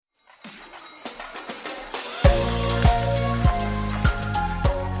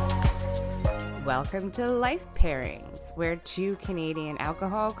Welcome to Life Pairings, where two Canadian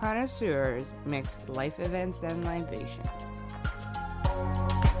alcohol connoisseurs mix life events and libations.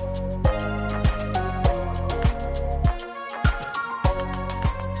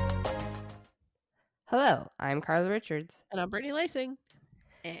 Hello, I'm Carla Richards. And I'm Brittany Lacing.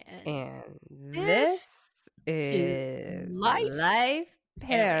 And this is Life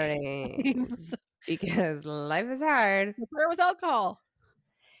Pairings. Because life is hard. Prepare with alcohol.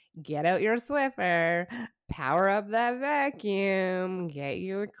 Get out your Swiffer, power up that vacuum, get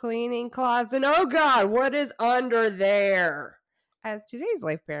your cleaning cloths, and oh God, what is under there? As today's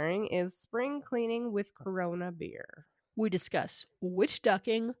life pairing is spring cleaning with Corona beer. We discuss witch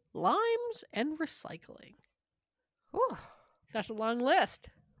ducking, limes, and recycling. Whew. That's a long list.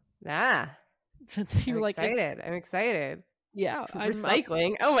 Ah, You're I'm like excited. I'm excited. Yeah,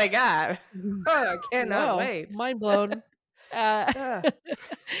 Recycling. Oh my God. Oh, I cannot wait. Mind blown.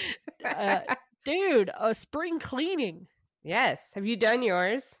 Dude, spring cleaning. Yes. Have you done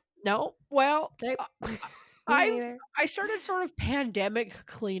yours? No. Well, Okay. I started sort of pandemic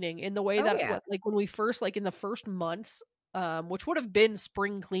cleaning in the way that like when we first, like in the first months, which would have been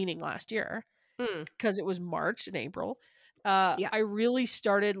spring cleaning last year because it was March and April. I really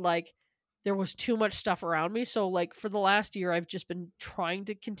started like there was too much stuff around me. So like for the last year, I've just been trying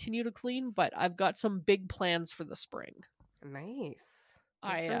to continue to clean, but I've got some big plans for the spring. Nice.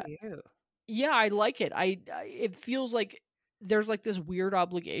 Good for you. Yeah, I like it. It feels like there's like this weird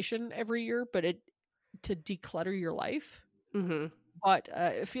obligation every year, but to declutter your life. Mm-hmm. But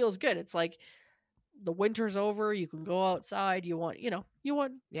it feels good. It's like the winter's over. You can go outside. You want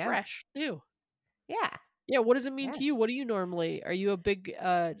fresh, new. Yeah. Yeah. What does it mean to you? What do you normally? Are you a big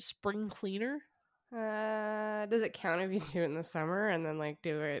spring cleaner? Does it count if you do it in the summer and then like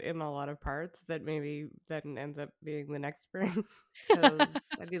do it in a lot of parts that maybe then ends up being the next spring? Because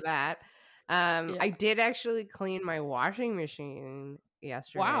I do that. I did actually clean my washing machine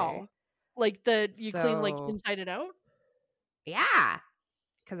yesterday. Wow. Like you clean like inside and out? Yeah.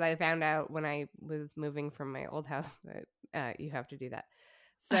 Because I found out when I was moving from my old house that you have to do that.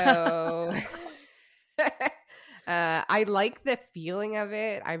 So I like the feeling of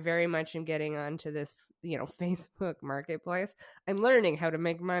it. I very much am getting onto this, Facebook marketplace. I'm learning how to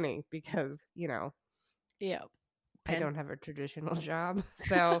make money because, I don't have a traditional job.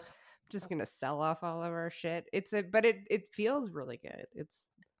 So I'm just going to sell off all of our shit. But it feels really good.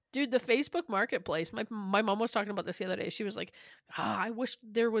 Dude, the Facebook marketplace, my mom was talking about this the other day. She was like, I wish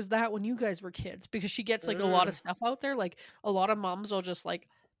there was that when you guys were kids, because she gets like a lot of stuff out there. Like a lot of moms will just like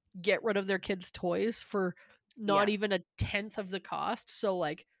get rid of their kids' toys for not even a tenth of the cost. So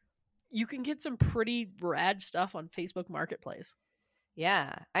like you can get some pretty rad stuff on Facebook Marketplace.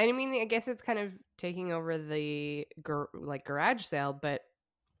 Yeah. I mean, I guess it's kind of taking over the garage sale, but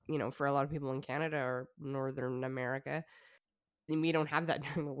for a lot of people in Canada or Northern America, we don't have that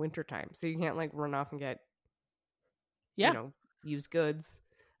during the winter time. So you can't like run off and get used goods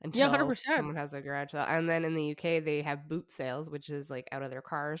until 100%. someone has a garage sale. And then in the UK they have boot sales, which is like out of their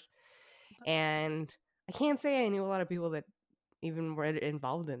cars. And I can't say I knew a lot of people that even were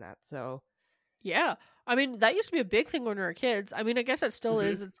involved in that. So yeah, I mean that used to be a big thing when we were kids. I mean, I guess it still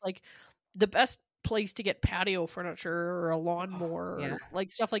is. It's like the best place to get patio furniture or a lawnmower, or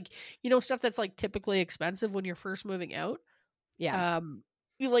like stuff like stuff that's like typically expensive when you're first moving out. Yeah.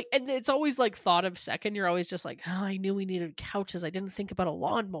 You like, and it's always like thought of second. You're always just like, oh, I knew we needed couches. I didn't think about a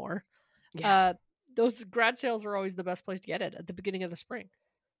lawnmower. Yeah. Those garage sales are always the best place to get it at the beginning of the spring.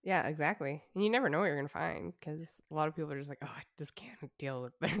 Yeah, exactly. And you never know what you're going to find because a lot of people are just like, oh, I just can't deal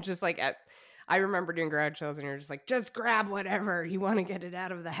with it. They're just like, I remember doing garage sales and you're just like, just grab whatever. You want to get it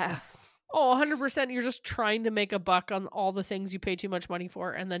out of the house. Oh, 100%. You're just trying to make a buck on all the things you pay too much money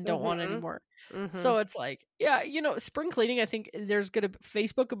for and then don't want anymore. So it's like, yeah, spring cleaning, I think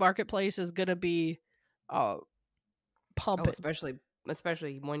Facebook Marketplace is going to be pumping. Oh,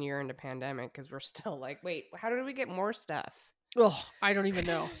 especially 1 year into pandemic because we're still like, wait, how did we get more stuff? Oh, I don't even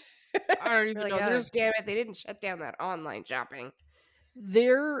know. I don't even know. Oh, damn it, they didn't shut down that online shopping.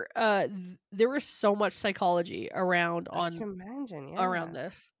 There is so much psychology around around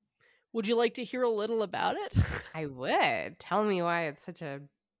this. Would you like to hear a little about it? I would. Tell me why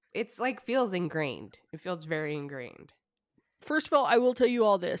it's like feels ingrained. It feels very ingrained. First of all, I will tell you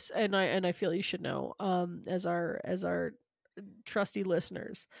all this, and I feel you should know, as our trusty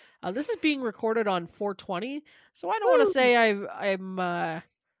listeners. This is being recorded on 4/20, so I don't want to say I'm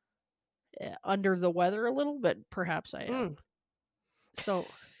under the weather a little, but perhaps I am. So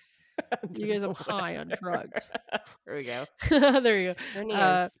you guys are high on drugs. There we go. There you go. Brittany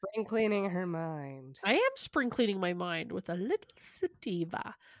is spring cleaning her mind. I am spring cleaning my mind with a little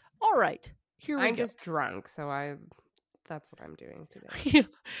sativa. All right. I'm just drunk, so that's what I'm doing today.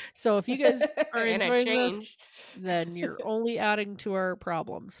 So if you guys are enjoying this, then you're only adding to our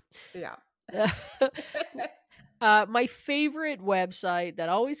problems. Yeah. My favorite website that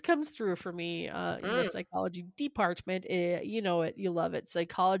always comes through for me in the psychology department, you know it, you love it,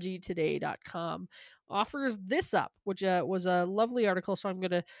 psychologytoday.com offers this up, which was a lovely article. So I'm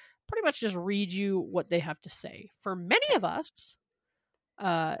going to pretty much just read you what they have to say. For many of us,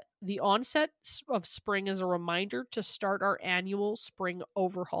 the onset of spring is a reminder to start our annual spring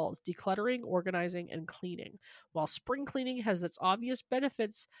overhauls, decluttering, organizing, and cleaning. While spring cleaning has its obvious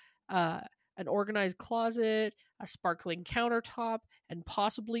benefits, an organized closet, a sparkling countertop, and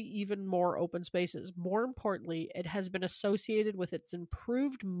possibly even more open spaces. More importantly, it has been associated with its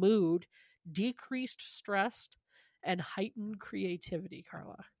improved mood, decreased stress, and heightened creativity,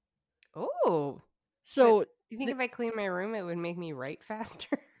 Carla. Oh. So, do you think if I clean my room, it would make me write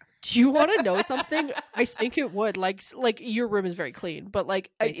faster? Do you want to know something? I think it would. Like your room is very clean, but like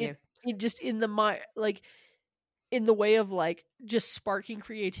it just in the like in the way of like just sparking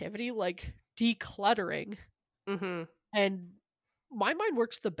creativity, like decluttering. Mm-hmm. And my mind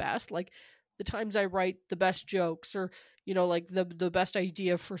works the best. Like the times I write the best jokes, or you know, like the best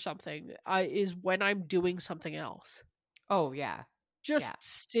idea for something, is when I'm doing something else. Oh yeah. Just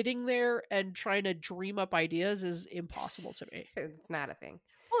sitting there and trying to dream up ideas is impossible to me. It's not a thing.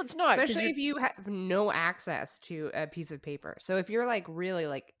 Well, it's not. Especially if you have no access to a piece of paper. So if you're like really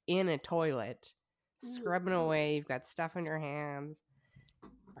like in a toilet, scrubbing away, you've got stuff in your hands,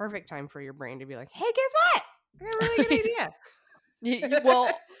 perfect time for your brain to be like, hey, guess what? I got a really good idea. Well,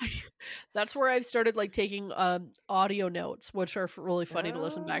 that's where I've started like taking audio notes, which are really funny to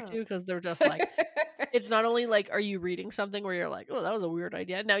listen back to, because they're just like, it's not only like, are you reading something where you're like, oh, that was a weird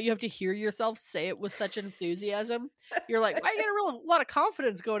idea. Now you have to hear yourself say it with such enthusiasm. You're like, I get a lot of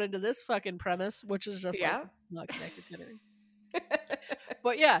confidence going into this fucking premise, which is just like not connected to anything.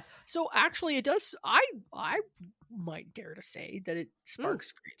 But yeah, so actually it does. I might dare to say that it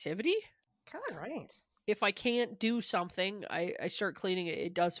sparks creativity. Kind of right. If I can't do something, I start cleaning it.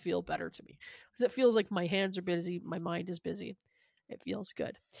 It does feel better to me because it feels like my hands are busy, my mind is busy. It feels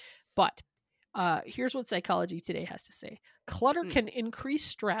good. But here's what Psychology Today has to say. Clutter can increase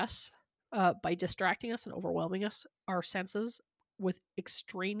stress by distracting us and overwhelming our senses with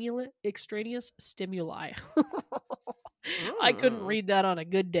extraneous stimuli. I couldn't read that on a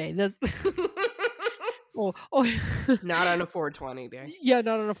good day. That's not on a 420 day. Yeah,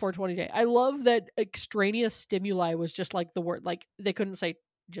 not on a 420 day. I love that extraneous stimuli was just like the word, like they couldn't say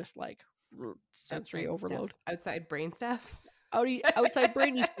just like sensory overload. Outside brain stuff. Outside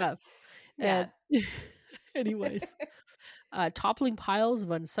brainy stuff. Yeah. Anyways, toppling piles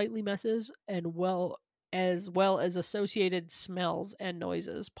of unsightly messes and as well as associated smells and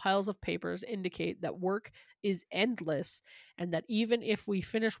noises. Piles of papers indicate that work is endless, and that even if we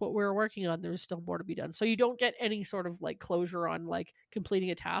finish what we're working on, there's still more to be done. So you don't get any sort of like closure on like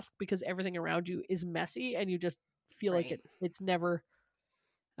completing a task because everything around you is messy, and you just feel like it's never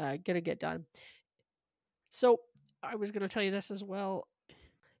gonna get done. So I was gonna tell you this as well.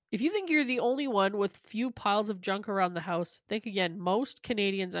 If you think you're the only one with few piles of junk around the house, think again. Most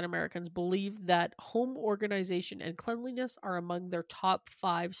Canadians and Americans believe that home organization and cleanliness are among their top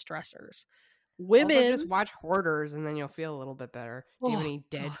 5 stressors. Women also just watch Hoarders and then you'll feel a little bit better. Do you have any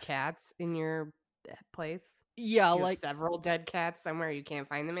dead cats in your place? Yeah, like several dead cats somewhere you can't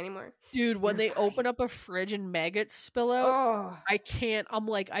find them anymore. Dude, when they open up a fridge and maggots spill out, I can't. I'm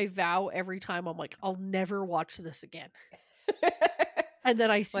like, I vow every time. I'm like, I'll never watch this again. And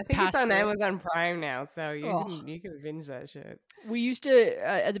then I think it's on Amazon Prime now, so you can binge that shit. We used to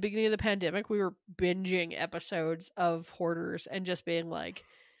at the beginning of the pandemic, we were binging episodes of Hoarders and just being like,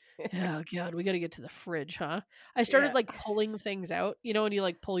 oh god, we got to get to the fridge, huh? I started like pulling things out, you know, when you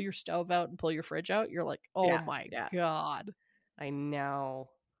like pull your stove out and pull your fridge out, you're like, oh my god, I know.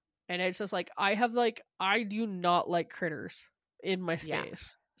 And it's just like I do not like critters in my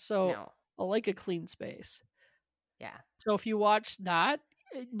space, so I like a clean space. Yeah. So if you watch that,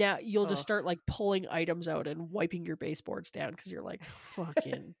 now you'll just start like pulling items out and wiping your baseboards down because you're like,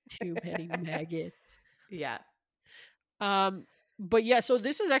 fucking too many maggots. Yeah. But yeah, so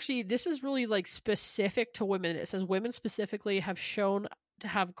this is really like specific to women. It says women specifically have shown to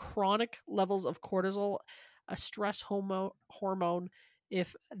have chronic levels of cortisol, a stress hormone,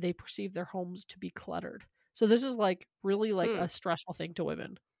 if they perceive their homes to be cluttered. So this is like really like a stressful thing to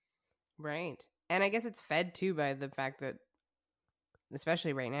women. Right. And I guess it's fed too by the fact that,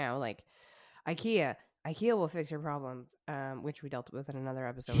 especially right now, like IKEA, IKEA will fix your problems, which we dealt with in another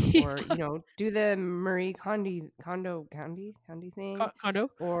episode. Or, you know, do the Marie Kondo thing. Kondo?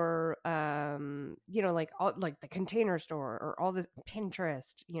 Or, you know, like all like the Container Store or all this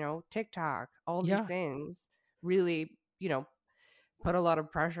Pinterest, you know, TikTok, all these things really, you know, put a lot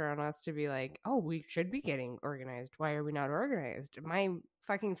of pressure on us to be like, oh, we should be getting organized. Why are we not organized? My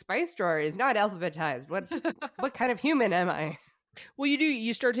fucking spice drawer is not alphabetized. What kind of human am I? Well,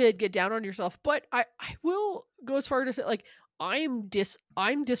 you start to get down on yourself, but I will go as far to say, like, I'm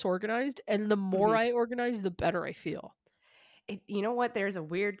disorganized, and the more I organize, the better I feel. You know what? There's a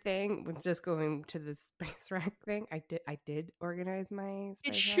weird thing with just going to the spice rack thing. I did organize my spice rack.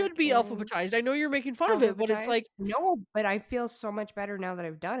 It should be alphabetized. I know you're making fun of it, but it's like, no, but I feel so much better now that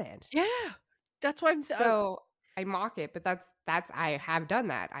I've done it. Yeah. That's why I mock it, but that's I have done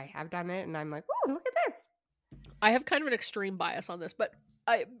that. I have done it, and I'm like, oh, look at this. I have kind of an extreme bias on this, but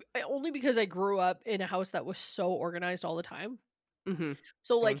I only because I grew up in a house that was so organized all the time.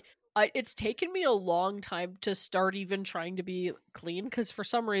 So same. Like it's taken me a long time to start even trying to be clean, because for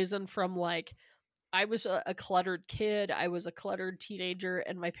some reason, from like I was a cluttered kid, I was a cluttered teenager,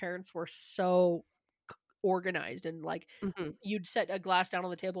 and my parents were so organized, and like you'd set a glass down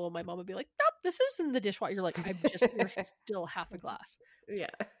on the table and my mom would be like, nope, this isn't the dishwasher. You're like, there's still half a glass. Yeah.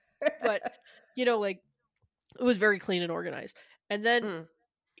 But you know, like, it was very clean and organized. And then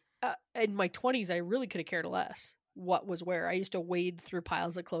in my 20s, I really could have cared less what was where. I used to wade through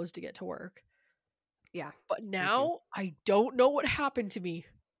piles of clothes to get to work. Yeah. But now I don't know what happened to me,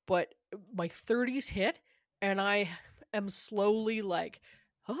 but my 30s hit and I am slowly like,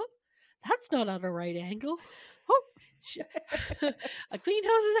 oh, that's not on a right angle. Oh, a clean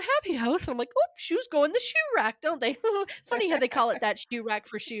house is a happy house. And I'm like, oh, shoes go in the shoe rack, don't they? Funny how they call it that, shoe rack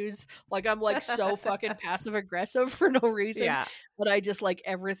for shoes. Like, I'm like so fucking passive aggressive for no reason. Yeah. But I just like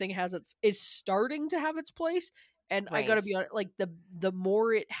everything has is starting to have its place. And I gotta be honest, like the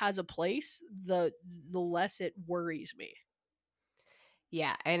more it has a place, the less it worries me.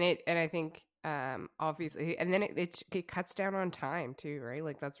 Yeah, and I think obviously, and then it cuts down on time too, right?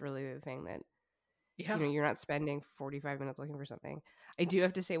 Like that's really the thing that you know, you're not spending 45 minutes looking for something. I do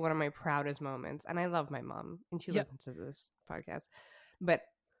have to say one of my proudest moments, and I love my mom, and she listens to this podcast, but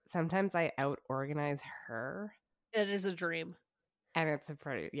sometimes I out organize her. It is a dream, and it's a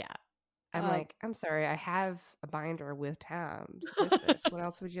pretty I'm like, I'm sorry, I have a binder with tabs with this. What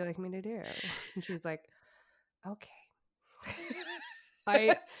else would you like me to do? And she's like, okay.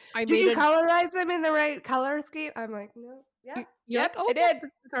 I did you colorize them in the right color scheme? I'm like, no. Yeah. Yep. Oh, I did.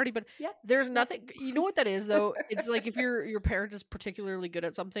 It's already, but there's nothing. You know what that is though? It's like if your parent is particularly good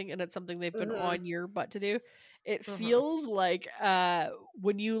at something and it's something they've been on your butt to do, it feels like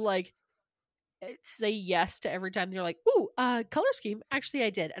when you like say yes to every time they're like, ooh, color scheme. Actually,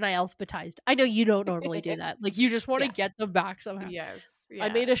 I did, and I alphabetized. I know you don't normally do that. Like you just want to get them back somehow. Yes. Yeah. I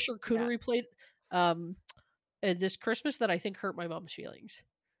made a charcuterie plate this Christmas that I think hurt my mom's feelings.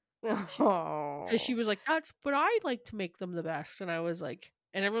 Because she was like, that's but I like to make them the best. And I was like,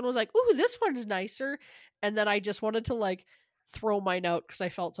 and everyone was like, ooh, this one's nicer. And then I just wanted to like throw mine out because I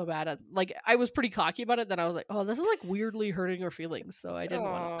felt so bad. Like I was pretty cocky about it. Then I was like, oh, this is like weirdly hurting her feelings. So I didn't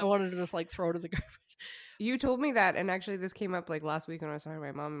want to, I wanted to just like throw it in the garbage. You told me that, and actually this came up like last week when I was talking to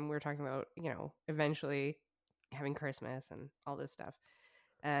my mom, and we were talking about, you know, eventually having Christmas and all this stuff.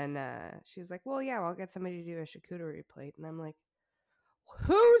 And she was like, well, yeah, I'll get somebody to do a charcuterie plate. And I'm like,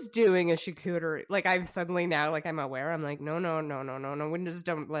 who's doing a charcuterie? Like, I'm suddenly now, like, I'm aware. I'm like, no. We just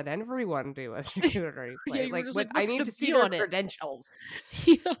don't let everyone do a charcuterie plate. Like, I need to see their credentials.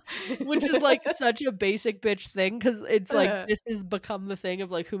 Which is, like, such a basic bitch thing, because it's, like, this has become the thing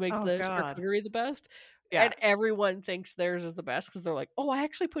of, like, who makes the charcuterie the best. Yeah. And everyone thinks theirs is the best because they're like, oh, I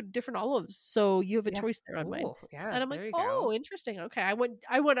actually put different olives, so you have a choice there on mine. Yeah, and I'm like, oh, interesting. Okay, I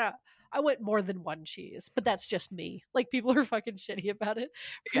went more than one cheese, but that's just me. Like people are fucking shitty about it.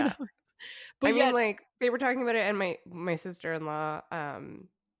 Yeah, but I mean, like they were talking about it, and my sister-in-law, I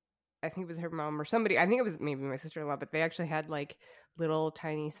think it was her mom or somebody. I think it was maybe my sister-in-law, but they actually had like little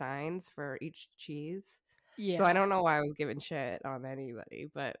tiny signs for each cheese. Yeah. So I don't know why I was giving shit on anybody,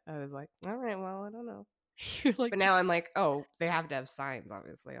 but I was like, all right, well, I don't know. You're like, but now I'm like, oh, they have to have signs,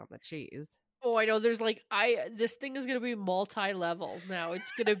 obviously, on the cheese. Oh, I know. There's like, this thing is gonna be multi-level now.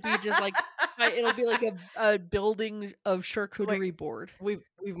 It's gonna be just like, it'll be like a building of charcuterie board. We've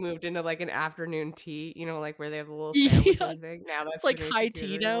moved into like an afternoon tea, you know, like where they have the little sandwiches thing. Now that's like high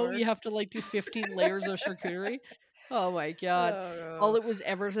tea now. You have to like do 15 layers of charcuterie. Oh my god! Oh. All it was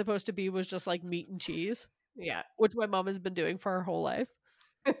ever supposed to be was just like meat and cheese. Yeah, which my mom has been doing for her whole life.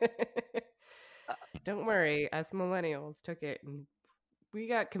 Don't worry, us millennials took it and we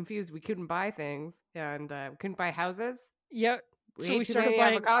got confused. We couldn't buy things and couldn't buy houses. Yep. So we started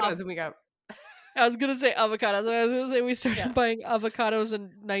buying avocados and we got. I was gonna say avocados. I was gonna say we started buying avocados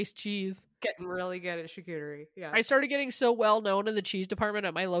and nice cheese. Getting really good at charcuterie. Yeah. I started getting so well known in the cheese department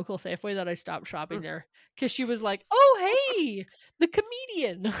at my local Safeway that I stopped shopping there because she was like, "Oh, hey, the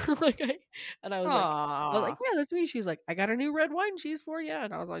comedian!" And I was like, "Yeah, that's me." She's like, "I got a new red wine cheese for you,"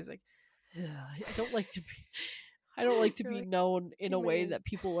 and I was always like, "I don't like to be known in a way that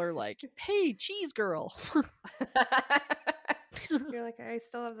people are like, hey, cheese girl." You're like, I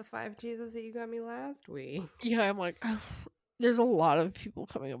still have the 5 cheeses that you got me last week. Yeah, I'm like, there's a lot of people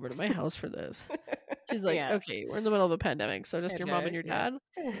coming over to my house for this. She's like, okay, we're in the middle of a pandemic, so just your mom and your dad.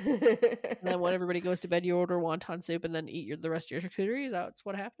 And then when everybody goes to bed, you order wonton soup and then eat the rest of your charcuterie. That's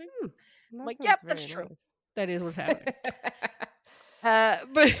what's happening? I'm like, yep, that's true. That is what's happening.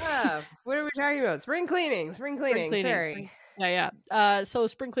 But what are we talking about? Spring cleaning. Sorry. Yeah. So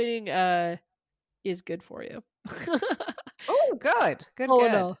spring cleaning is good for you. Oh, good.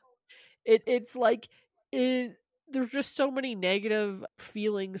 No. It's like there's just so many negative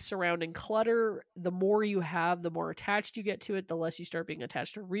feelings surrounding clutter. The more you have, the more attached you get to it, the less you start being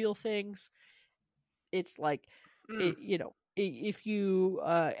attached to real things. It's like, if you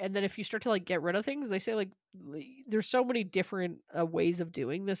and then if you start to like get rid of things, they say like there's so many different ways of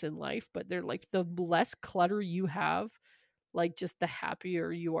doing this in life, but they're like the less clutter you have, like just the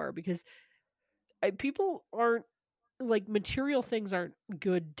happier you are, because people aren't like material things aren't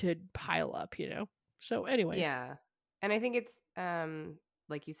good to pile up, so anyways. Yeah, and I think it's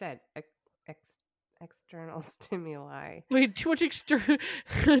like you said, external stimuli. Wait, too much external.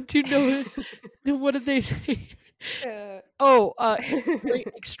 Do you know what did they say?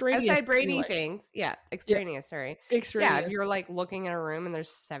 Extraneous. Outside brainy things. Yeah, extraneous. Sorry. Extraneous. Yeah, if you're like looking in a room and there's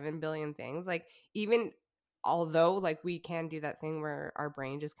 7 billion things, like even although like we can do that thing where our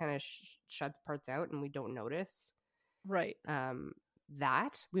brain just kind of shuts parts out and we don't notice. Right.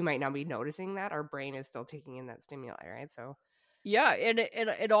 That we might not be noticing that our brain is still taking in that stimuli, right? So. Yeah, and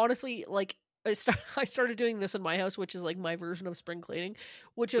it honestly, like, I started doing this in my house, which is like my version of spring cleaning,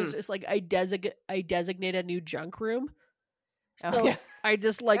 which is just like I designate a new junk room. So I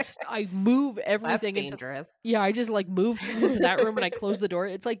just like I move everything. That's dangerous. I just like move things into that room and I close the door.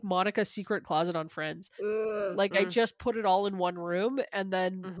 It's like Monica's secret closet on Friends. Like I just put it all in one room and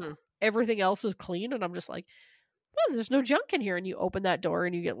then everything else is clean, and I'm just like, oh, there's no junk in here. And you open that door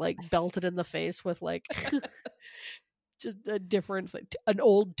and you get like belted in the face with like. Just a different, like an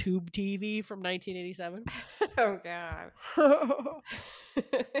old tube TV from 1987. Oh God.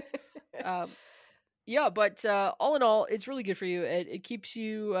 But all in all, it's really good for you. It keeps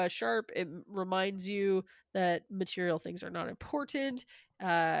you sharp. It reminds you that material things are not important.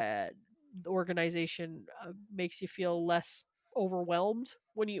 The organization makes you feel less overwhelmed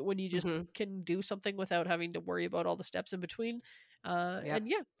when you just can do something without having to worry about all the steps in between. And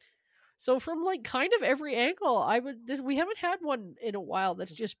yeah. So from like kind of every angle, we haven't had one in a while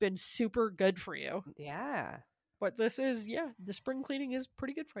that's just been super good for you. Yeah. But this is, the spring cleaning is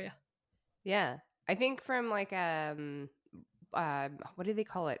pretty good for you. Yeah. I think from like what do they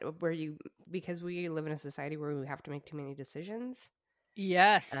call it? Because we live in a society where we have to make too many decisions.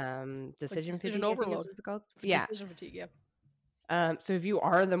 Yes. Decision fatigue, overload. It's called. Decision fatigue, so if you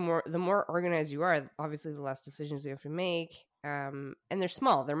are the more organized you are, obviously the less decisions you have to make. And they're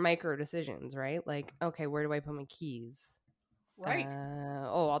small, they're micro decisions, right? Like, okay, where do I put my keys? Right.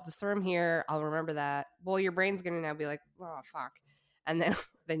 I'll just throw them here. I'll remember that. Well, your brain's going to now be like, oh, fuck. And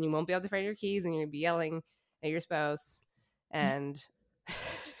then you won't be able to find your keys and you're going to be yelling at your spouse. And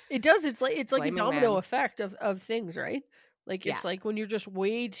it does. It's like a domino effect of things, right? Like, it's like when you're just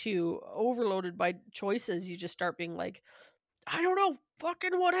way too overloaded by choices, you just start being like, I don't know,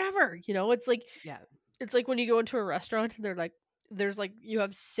 fucking whatever. It's like, it's like when you go into a restaurant and they're like, there's like, you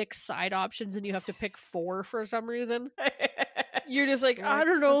have 6 side options and you have to pick 4 for some reason. You're just like, I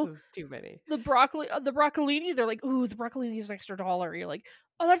don't know. Too many. The broccolini, they're like, ooh, the broccolini is an extra $1. You're like,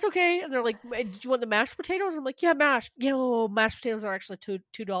 oh, that's okay. And they're like, did you want the mashed potatoes? I'm like, yeah, mashed. Mashed potatoes are actually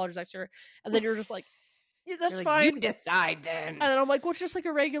 $2 extra. And then you're just like, yeah, that's fine. You decide then. And then I'm like, well, it's just like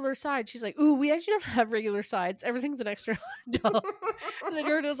a regular side. She's like, ooh, we actually don't have regular sides. Everything's an extra $1. And then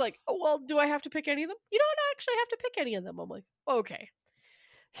you're just like, oh, well, do I have to pick any of them? You don't actually have to pick any of them. I'm like, okay.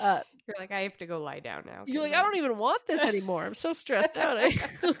 You're like, I have to go lie down now. You're like, I don't even want this anymore. I'm so stressed out. I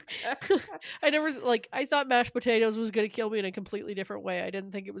thought mashed potatoes was going to kill me in a completely different way. I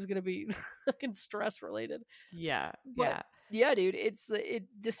didn't think it was going to be fucking stress related. Yeah. But, yeah, dude, it's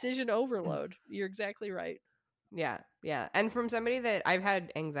decision overload. You're exactly right. Yeah. And from somebody that I've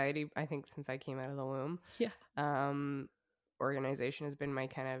had anxiety, I think, since I came out of the womb. Yeah. organization has been my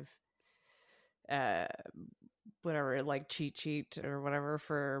kind of whatever, like cheat sheet or whatever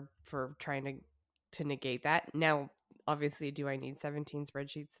for trying to negate that. Now, obviously, do I need 17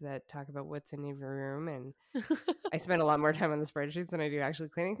 spreadsheets that talk about what's in every room? And I spend a lot more time on the spreadsheets than I do actually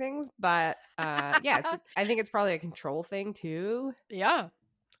cleaning things. But yeah, I think it's probably a control thing too. Yeah.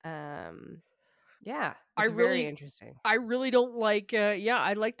 Yeah, it's very interesting. I really don't like.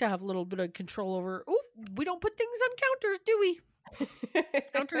 I like to have a little bit of control over. Oh, we don't put things on counters, do we?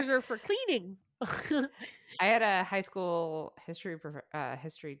 Counters are for cleaning. I had a high school history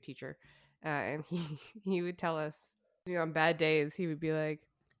teacher, and he would tell us, on bad days, he would be like,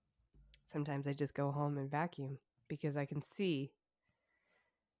 sometimes I just go home and vacuum because I can see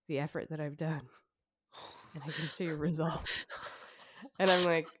the effort that I've done, and I can see a result. And I'm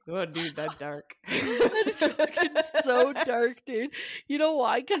like, oh, dude, that's dark. That is fucking so dark, dude. You know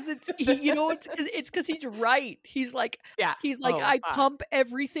why? Because it's because he's right. He's like, I pump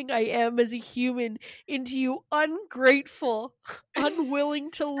everything I am as a human into you, ungrateful,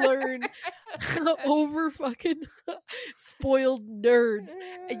 unwilling to learn, over fucking spoiled nerds.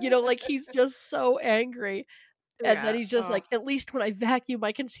 Like he's just so angry. And then he's just like, at least when I vacuum,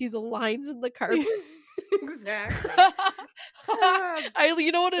 I can see the lines in the carpet. Exactly.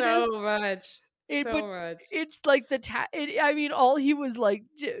 You know what it is? So much. It's like all he was like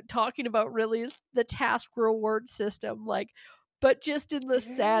talking about really is the task reward system, like, but just in the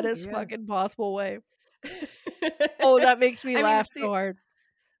saddest fucking possible way. Oh, that makes me laugh so hard.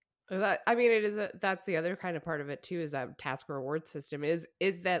 That's the other kind of part of it too, is that task reward system is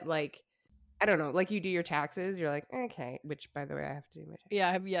that, like, I don't know, like you do your taxes, you're like, okay, which by the way, I have to do my taxes. Yeah,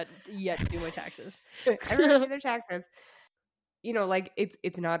 I have yet to do my taxes. Everyone do their taxes. Like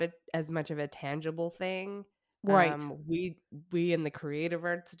it's not as much of a tangible thing. Right. We in the creative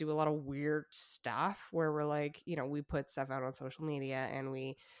arts do a lot of weird stuff where we're like, we put stuff out on social media and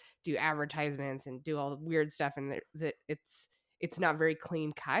we do advertisements and do all the weird stuff, and that it's not very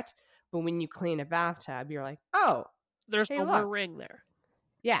clean cut. But when you clean a bathtub, you're like, oh, there's no more ring there.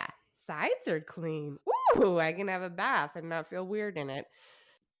 Yeah. Sides are clean. Ooh, I can have a bath and not feel weird in it.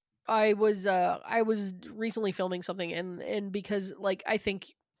 I was recently filming something, and because, like, I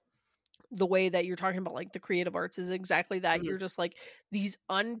think the way that you're talking about, like, the creative arts is exactly that. Mm-hmm. You're just like these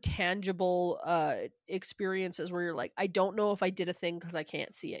untangible experiences where you're like, I don't know if I did a thing because I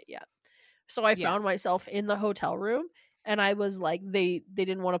can't see it yet. So I found myself in the hotel room, and I was like, they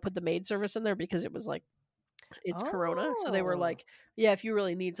didn't want to put the maid service in there because it was like, it's Corona. So they were like, yeah, if you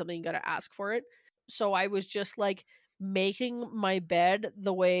really need something, you got to ask for it. So I was just like making my bed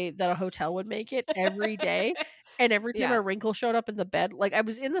the way that a hotel would make it every day. And every time a wrinkle showed up in the bed, like, I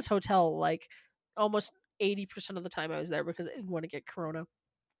was in this hotel like almost 80% of the time I was there because I didn't want to get Corona.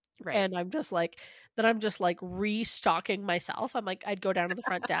 Right. And I'm just like restocking myself. I'm like, I'd go down to the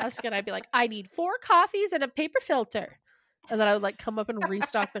front desk and I'd be like, I need 4 coffees and a paper filter. And then I would like come up and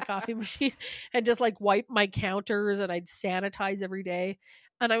restock the coffee machine and just like wipe my counters, and I'd sanitize every day.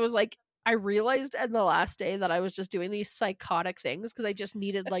 And I was like, I realized in the last day that I was just doing these psychotic things because I just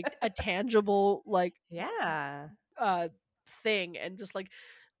needed like a tangible, like, thing, and just like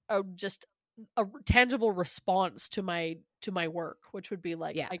a tangible response to my work, which would be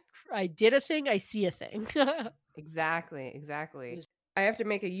like, I did a thing, I see a thing. Exactly. I have to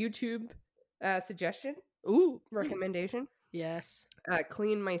make a YouTube suggestion. Recommendation. Yes.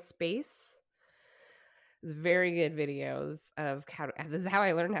 Clean My Space. It's very good videos of this is how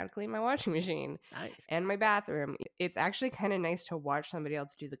I learned how to clean my washing machine. Nice. And my bathroom. It's actually kind of nice to watch somebody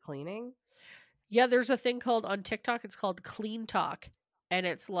else do the cleaning. Yeah, there's a thing called on TikTok, it's called Clean Talk. And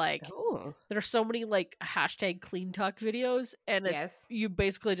it's like, there's so many like hashtag Clean Talk videos, and you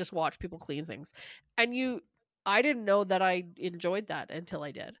basically just watch people clean things. And I didn't know that I enjoyed that until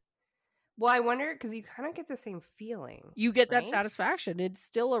I did. Well, I wonder, because you kind of get the same feeling. You get that satisfaction. It's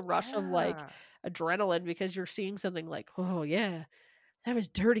still a rush of like adrenaline because you're seeing something like, oh yeah, that was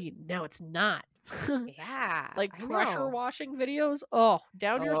dirty. Now it's not. Like pressure washing videos. Oh,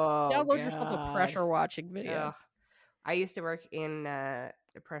 download yourself a pressure washing video. I used to work in the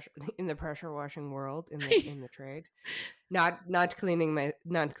pressure washing world in the trade, not cleaning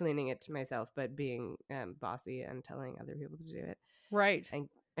it to myself, but being bossy and telling other people to do it. Right.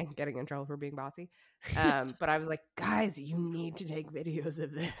 And getting in trouble for being bossy. But I was like, guys, you need to take videos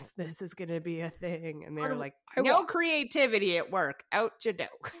of this. This is going to be a thing. And they were like, no creativity at work. Out you go.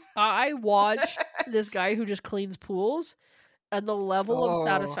 I watch this guy who just cleans pools, and the level of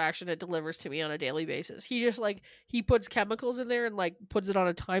satisfaction it delivers to me on a daily basis. He just like, he puts chemicals in there and like puts it on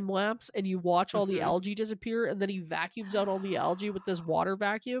a time lapse, and you watch all the algae disappear, and then he vacuums out all the algae with this water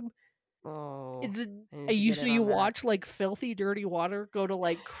vacuum. Oh, you watch like filthy, dirty water go to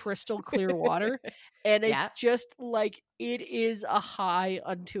like crystal clear water, and it's just like it is a high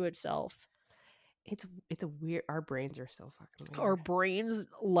unto itself. It's a weird. Our brains are so fucking weird. Our brains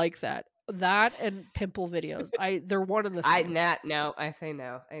like that. That and pimple videos. They're one and the same. I say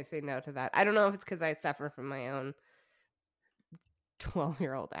no. I say no to that. I don't know if it's because I suffer from my own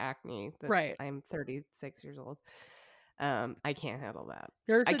 12-year-old acne. Right. I'm 36 years old. I can't handle that.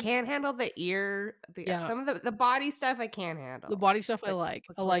 I can't handle the ear. Some of the body stuff I can't handle. The body stuff I like.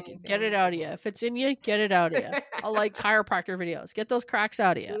 I like it. Get it out of you. If it's in you, get it out of you. I like chiropractor videos. Get those cracks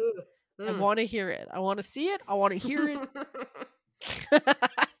out of you. I want to hear it. I want to see it. I want to hear it.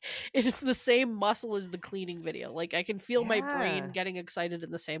 It's the same muscle as the cleaning video. Like I can feel my brain getting excited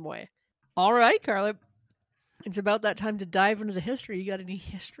in the same way. All right, Carla. It's about that time to dive into the history. You got any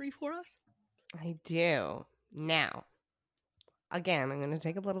history for us? I do. Now, again, I'm going to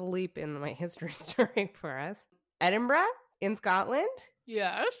take a little leap in my history story for us. Edinburgh in Scotland.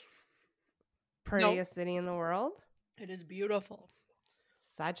 Yes. Prettiest city in the world. It is beautiful.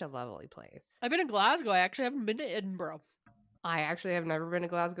 Such a lovely place. I've been in Glasgow. I actually haven't been to Edinburgh. I actually have never been to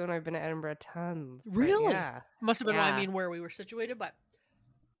Glasgow, and I've been to Edinburgh tons. Really? Yeah. Must have been where we were situated, but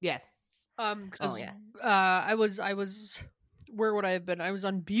yes. I was where would I have been? I was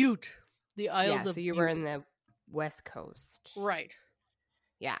on Bute, the Isles of so you were in the West Coast. Right.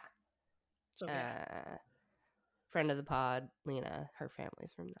 Yeah. So friend of the pod, Lena, her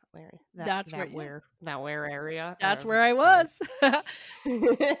family's from that area. That's right. That where area. That's where I was.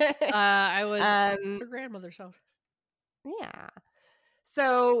 I was at her grandmother's house. Yeah.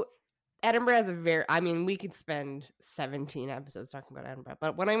 So Edinburgh is we could spend 17 episodes talking about Edinburgh,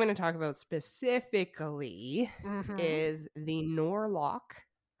 but what I'm going to talk about specifically is the Norloch.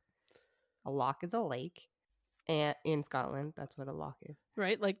 A loch is a lake, and in Scotland, that's what a loch is.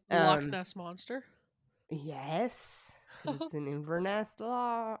 Right, like the Loch Ness Monster? Yes. It's an Inverness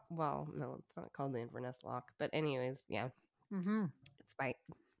Loch. Well, no, it's not called the Inverness Loch, but anyways, yeah. Mm-hmm. It's by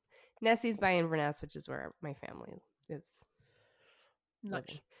Nessie's by Inverness, which is where my family is.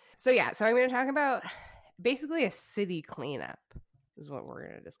 Nice. So I'm going to talk about basically a city cleanup is what we're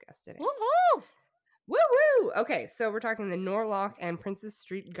going to discuss today. Woo-hoo! Woo-woo! Okay, so we're talking the Norloch and Princess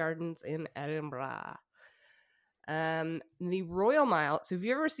Street Gardens in Edinburgh. The Royal Mile. So if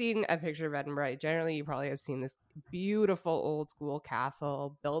you've ever seen a picture of Edinburgh, generally you probably have seen this beautiful old school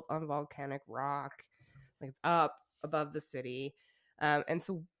castle built on volcanic rock. Like it's up above the city. And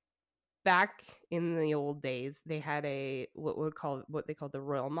so back in the old days, they had what they called the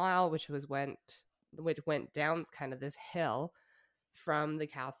Royal Mile, which went down kind of this hill from the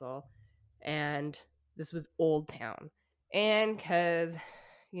castle, and this was Old Town. And because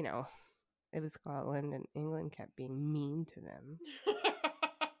it was Scotland and England kept being mean to them,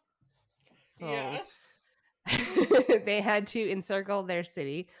 so yes. They had to encircle their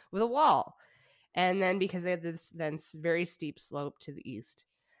city with a wall, and then because they had this very steep slope to the east.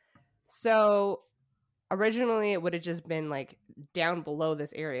 So originally it would have just been like down below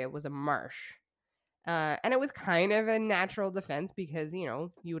this area was a marsh. And it was kind of a natural defense because,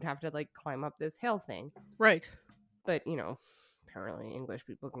 you would have to like climb up this hill thing. Right. But, apparently English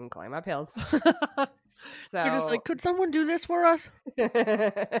people can climb up hills. So you're just like, could someone do this for us?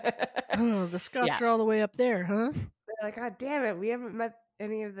 Oh, the Scots are all the way up there, huh? They're like, God damn it. We haven't met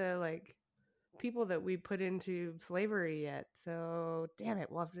any of the like people that we put into slavery yet, so damn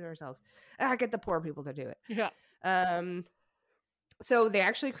it, we'll have to do it ourselves. Get the poor people to do it. Yeah. So they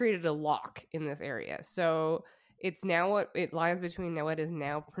actually created a loch in this area. So it's now it lies between what is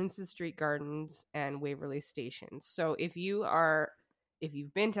now Princess Street Gardens and Waverley Station. So if you've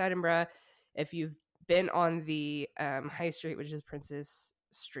been to Edinburgh, if you've been on the High Street, which is Princess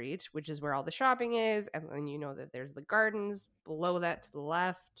Street, which is where all the shopping is, and then you know that there's the gardens below that to the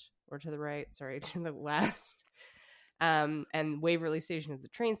left. Or to the right, to the west. And Waverley Station is the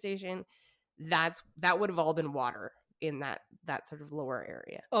train station. That would have all been water in that sort of lower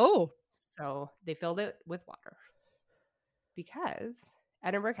area. Oh. So they filled it with water. Because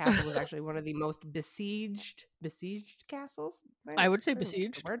Edinburgh Castle was actually one of the most besieged castles. I would say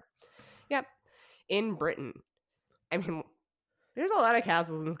besieged. Yep. In Britain. I mean, there's a lot of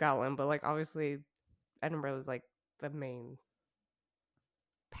castles in Scotland, but like obviously Edinburgh was like the main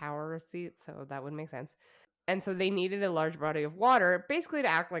power seat, so that would make sense. And so they needed a large body of water, basically to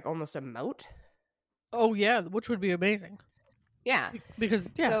act like almost a moat. Oh yeah, which would be amazing. Yeah, because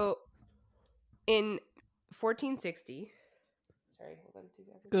so in 1460. Sorry, hold on 2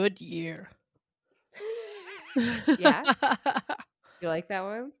 seconds. Good year. Yeah, you like that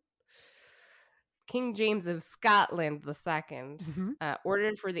one? King James of Scotland II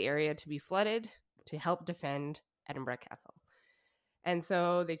ordered for the area to be flooded to help defend Edinburgh Castle. And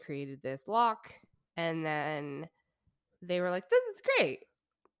so they created this lock, and then they were like, this is great.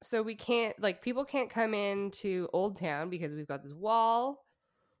 So we can't, like, people can't come into Old Town because we've got this wall,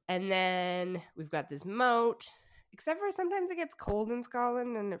 and then we've got this moat, except for sometimes it gets cold in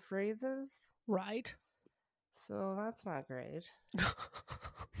Scotland and it freezes. Right. So that's not great.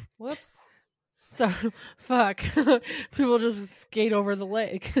 Whoops. So, fuck. People just skate over the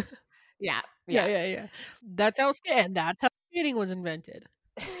lake. Yeah. That's how skating was invented.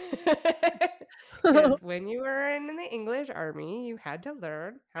 Because when you were in the English army, you had to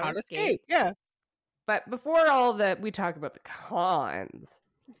learn how to skate. Yeah. But before all that, we talk about the cons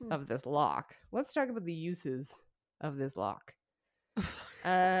of this lock. Let's talk about the uses of this lock.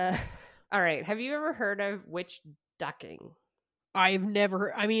 All right. Have you ever heard of witch ducking? I've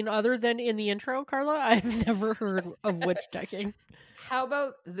never, other than in the intro, Carla, I've never heard of witch ducking. How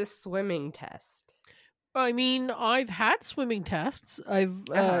about the swimming test? I've had swimming tests. I've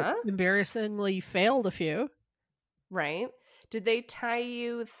embarrassingly failed a few. Right. Did they tie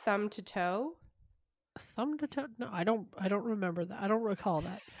you thumb to toe? Thumb to toe? No, I don't remember that. I don't recall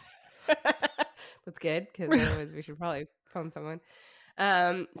that. That's good, because otherwise we should probably phone someone.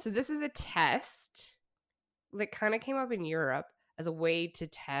 So this is a test that kind of came up in Europe as a way to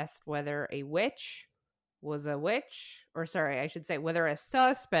test whether a witch was a witch, or sorry, I should say whether a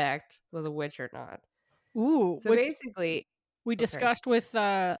suspect was a witch or not. Ooh. So basically, we discussed with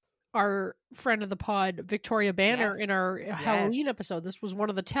our friend of the pod, Victoria Banner, in our Halloween episode. This was one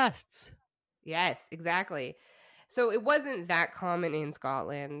of the tests. Yes, exactly. So it wasn't that common in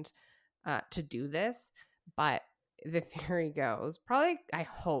Scotland to do this, but the theory goes, probably, I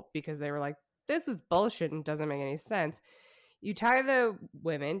hope, because they were like, this is bullshit and doesn't make any sense. You tie the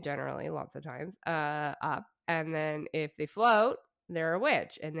women, generally, lots of times, up, and then if they float, they're a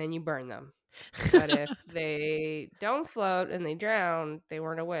witch, and then you burn them. But if they don't float and they drown, they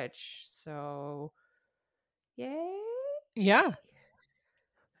weren't a witch. So, yay? Yeah.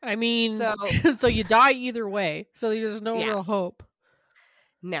 So you die either way. So there's no real hope.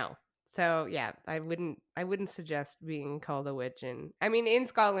 No. So yeah, I wouldn't suggest being called a witch. And in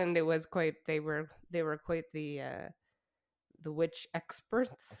Scotland, it was quite. They were quite the witch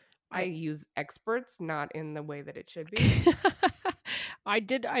experts. I use experts, not in the way that it should be.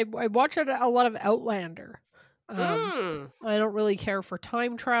 I watched a lot of Outlander. I don't really care for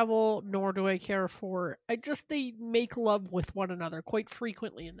time travel, nor do I care for. They make love with one another quite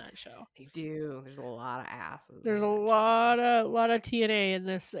frequently in that show. They do. There's a lot of asses. There's a lot of TNA in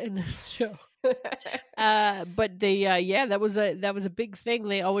this show. But that was a big thing.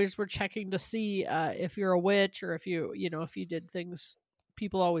 They always were checking to see if you're a witch, or if if you did things.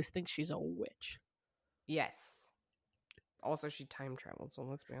 People always think she's a witch. Yes. Also, she time traveled, so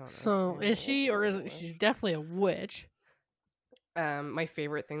let's be honest. So, is she, or isn't she's definitely a witch? My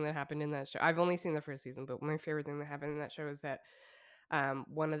favorite thing that happened in that show, I've only seen the first season, but my favorite thing that happened in that show is that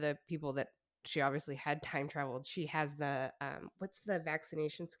one of the people that she obviously had time traveled, she has the, what's the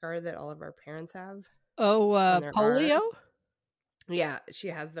vaccination scar that all of our parents have? Oh, polio? Yeah, she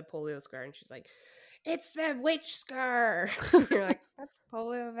has the polio scar, and she's like, it's the witch scar. You're like, that's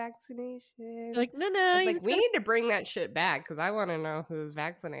polio vaccination. You're like, no. Like, we need to bring that shit back, because I want to know who's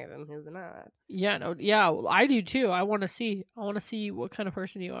vaccinated and who's not. Yeah, no, yeah, well, I do too. I want to see what kind of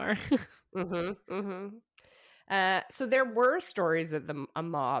person you are. So there were stories that a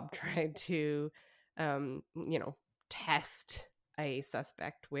mob tried to, test a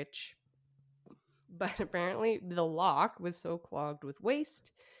suspect witch, but apparently the lock was so clogged with waste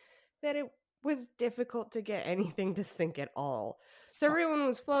that it was difficult to get anything to sink at all. So everyone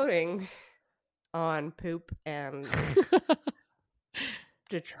was floating on poop and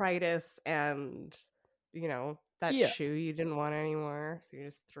detritus and, that shoe you didn't want anymore. So you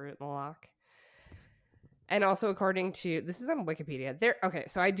just threw it in the lock. And also, according to, this is on Wikipedia.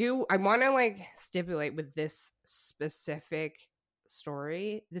 So I want to stipulate with this specific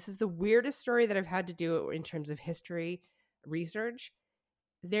story. This is the weirdest story that I've had to do in terms of history research.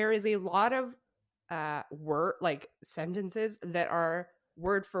 There is a lot of sentences that are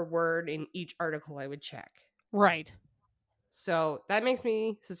word for word in each article I would check. Right. So that makes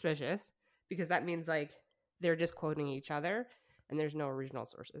me suspicious, because that means they're just quoting each other and there's no original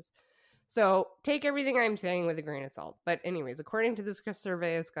sources. So take everything I'm saying with a grain of salt. But anyways, according to this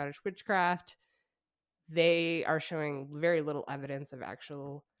survey of Scottish witchcraft, they are showing very little evidence of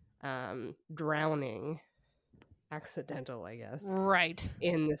actual drowning. Accidental, I guess. Right.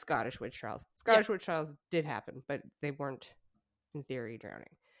 In the Scottish witch trials. Scottish witch trials did happen, but they weren't, in theory,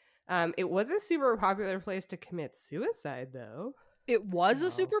 drowning. It was a super popular place to commit suicide, though. It was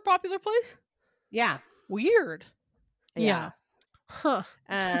a super popular place? Yeah. Weird. Yeah. Huh.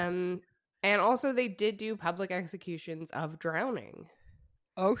 And also they did do public executions of drowning.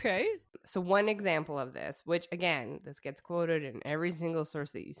 Okay. So one example of this, which again, this gets quoted in every single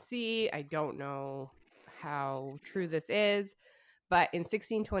source that you see. I don't know how true this is, but in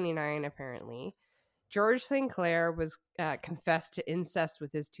 1629, apparently, George St. Clair was confessed to incest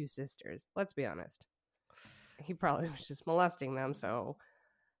with his two sisters. Let's be honest. He probably was just molesting them, so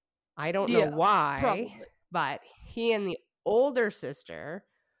I don't know why, probably. But he and the older sister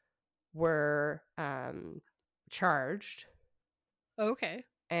were charged. Okay.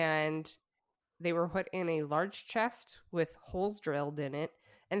 And they were put in a large chest with holes drilled in it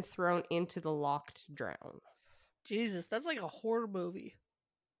and thrown into the loch to drown. Jesus, that's like a horror movie.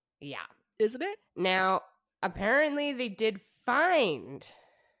 Yeah. Isn't it? Now, apparently they did find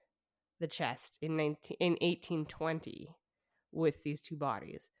the chest in 1820 with these two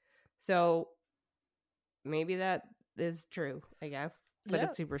bodies. So maybe that is true, I guess. But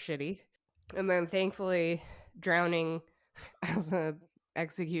it's super shitty. And then thankfully, drowning as an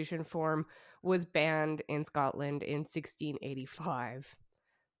execution form was banned in Scotland in 1685.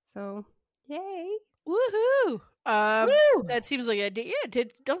 So, yay. Woohoo! Woo! That seems like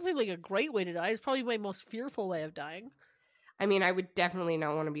it doesn't seem like a great way to die. It's probably my most fearful way of dying. I mean, I would definitely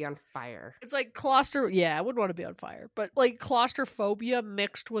not want to be on fire. It's like I wouldn't want to be on fire, but like claustrophobia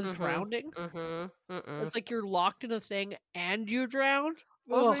mixed with drowning. It's like you're locked in a thing and you drown.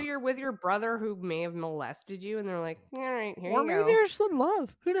 Also, you're with your brother who may have molested you, and they're like, all right, here or you go. Or maybe there's some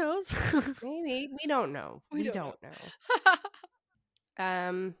love. Who knows? Maybe. We don't know. We don't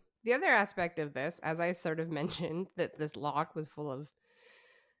know. The other aspect of this, as I sort of mentioned, that this loch was full of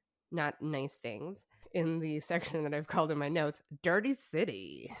not nice things in the section that I've called in my notes, Dirty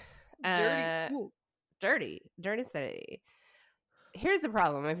City. Dirty City. Here's the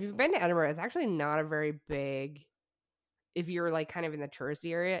problem. If you've been to Edinburgh, it's actually not a very big... If you're like kind of in the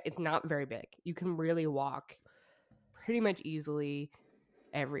touristy area, it's not very big. You can really walk pretty much easily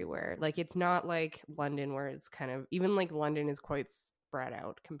everywhere. Like it's not like London where it's kind of, even like London is quite spread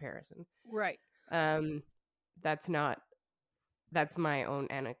out comparison. Right. That's my own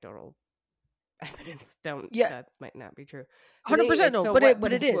anecdotal evidence. That might not be true. 100% no,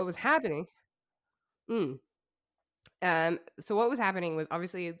 but it is. What was happening? So what was happening was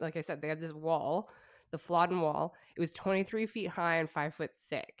obviously, like I said, they had this wall, the Flodden Wall. It was 23 feet high and 5 foot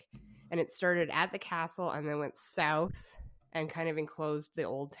thick. And it started at the castle and then went south and kind of enclosed the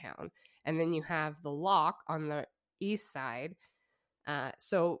old town. And then you have the loch on the east side.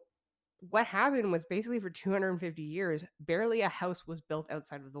 So what happened was basically for 250 years, barely a house was built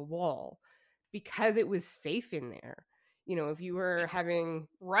outside of the wall because it was safe in there. You know, if you were having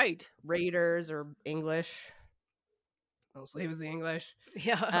raiders or English... Mostly it was the English.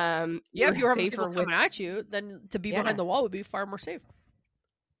 Yeah. If you were having people coming at you, then to be behind the wall would be far more safe.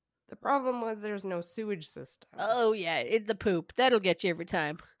 The problem was there's no sewage system. Oh, yeah. The poop. That'll get you every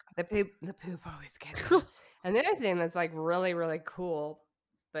time. The poop always gets you. And the other thing that's like really, really cool,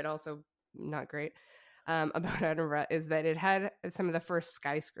 but also not great about Edinburgh is that it had some of the first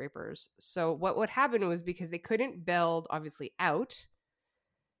skyscrapers. So what would happen was because they couldn't build, obviously, out,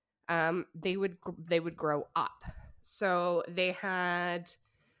 they would grow up. So they had,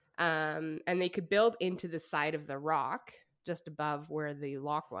 and they could build into the side of the rock just above where the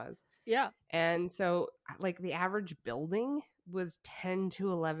loch was. Yeah. And so like the average building was 10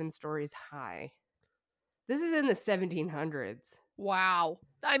 to 11 stories high. This is in the 1700s. Wow.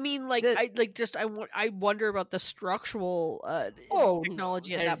 I mean, like, I wonder about the structural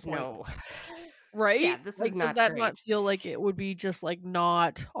technology at that point. No. Right? Yeah, this is not does that great. Not feel like it would be just like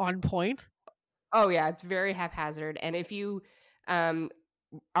not on point? Oh, yeah, it's very haphazard. And if you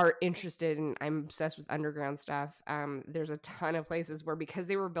are interested, and I'm obsessed with underground stuff, there's a ton of places where, because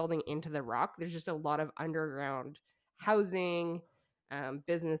they were building into the rock, there's just a lot of underground housing,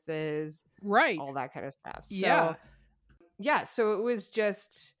 businesses, all that kind of stuff. So, so it was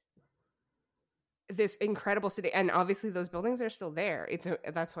just this incredible city. And obviously those buildings are still there.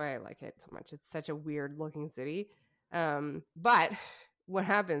 That's why I like it so much. It's such a weird looking city. But... what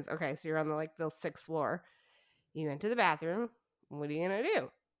happens? Okay, so you're on the 6th floor. You went to the bathroom. What are you gonna do?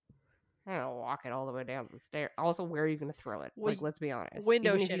 I don't know, walk it all the way down the stairs. Also, where are you gonna throw it? Like, let's be honest.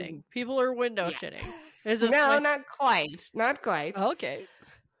 Window shitting. People are window shitting. No, not quite. Not quite. Okay.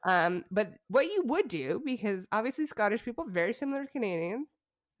 But what you would do, because obviously Scottish people very similar to Canadians,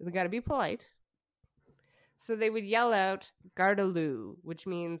 they got to be polite. So they would yell out "Garda loo," which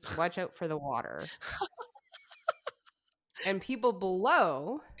means "watch out for the water." And people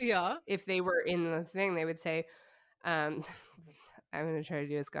below, if they were in the thing, they would say, I'm going to try to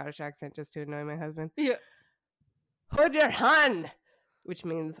do a Scottish accent just to annoy my husband. Yeah. Hold your hand, which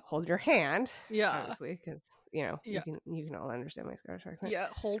means hold your hand. Yeah. Obviously, because, you can all understand my Scottish accent. Yeah,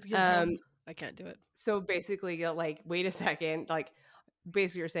 hold your hand. I can't do it. So basically, you're like, wait a second, like,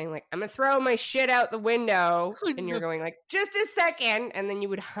 basically you're saying like, I'm gonna throw my shit out the window, and you're going like, just a second, and then you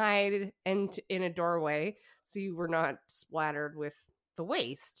would hide in a doorway so you were not splattered with the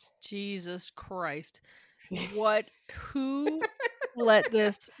waste. Jesus Christ. Who let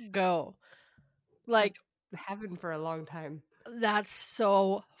this go? Like, it happened for a long time. That's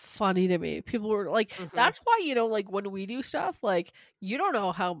so funny to me. People were like, that's why, like when we do stuff, like you don't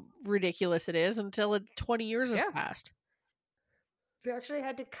know how ridiculous it is until 20 years has passed. We actually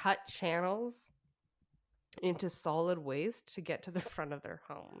had to cut channels into solid waste to get to the front of their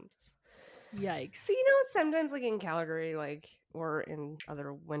homes. Yikes. So, sometimes like in Calgary, like, or in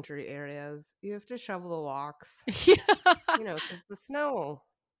other wintry areas, you have to shovel the walks. Yeah. Because the snow.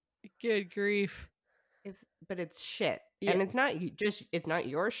 Good grief. But it's shit. Yeah. And it's not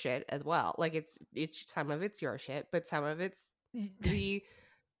your shit as well. Like it's some of it's your shit, but some of it's the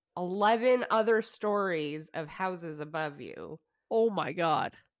 11 other stories of houses above you. Oh my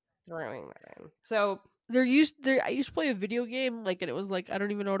God. Throwing that in. So I used to play a video game, like, and it was like, I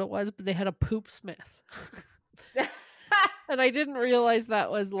don't even know what it was, but they had a poop smith. And I didn't realize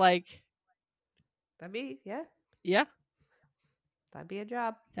that was like, that'd be, yeah. Yeah. That'd be a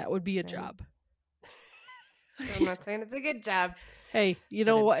job. That would be a job. I'm not saying it's a good job. Hey, you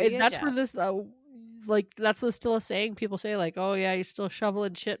know what? That's where this, like, that's still a saying. People say, like, oh yeah, you're still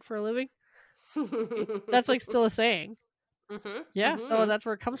shoveling shit for a living. That's like still a saying. Yeah, so that's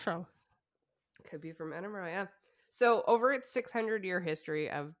where it comes from. Could be from Edinburgh, yeah. So over its 600-year history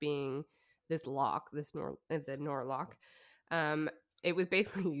of being this lock, the Norlock, it was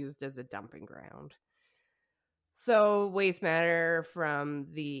basically used as a dumping ground. So waste matter from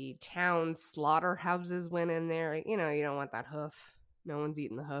the town slaughterhouses went in there. You don't want that hoof. No one's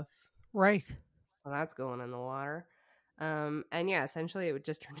eating the hoof. Right. So that's going in the water. And yeah, essentially it would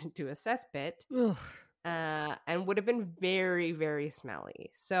just turn into a cesspit. And would have been very, very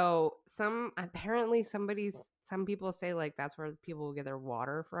smelly. So some people say like that's where people will get their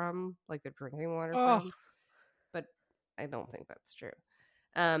water from, like their drinking water from. But I don't think that's true.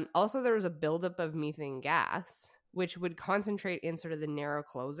 Also, there was a buildup of methane gas, which would concentrate in sort of the narrow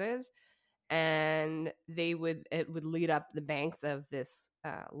closes, and it would lead up the banks of this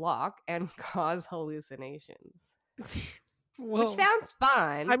lock and cause hallucinations. Which sounds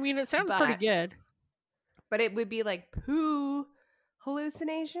fun. I mean, it sounds pretty good. But it would be like poo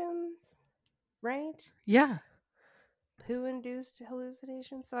hallucinations, right? Yeah. Poo-induced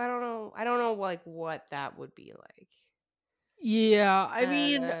hallucinations. So I don't know like what that would be like. Yeah, I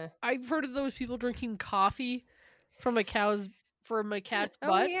mean, I've heard of those people drinking coffee from a cat's butt.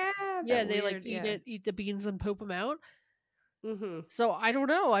 Oh yeah, yeah, they like eat the beans and poop them out. So I don't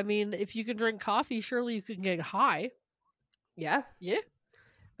know. I mean, if you can drink coffee, surely you can get high. Yeah, yeah.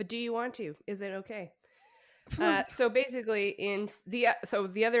 But do you want to? Is it okay? So basically,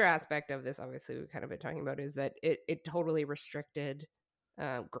 the other aspect of this, obviously, we've kind of been talking about, is that it totally restricted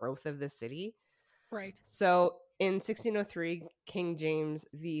growth of the city. Right. So in 1603, King James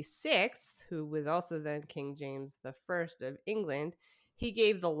VI, who was also then King James I of England, he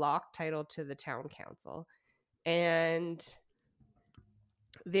gave the lock title to the town council. And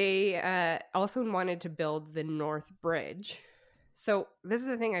they also wanted to build the North Bridge. So this is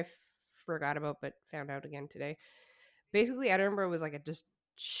the thing I forgot about but found out again today. Basically, Edinburgh was like a just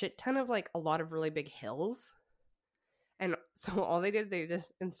shit ton of like a lot of really big hills. And so all they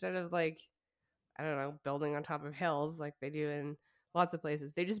just, instead of like, I don't know, building on top of hills like they do in lots of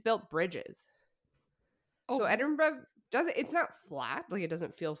places, they just built bridges. So Edinburgh it's not flat, like it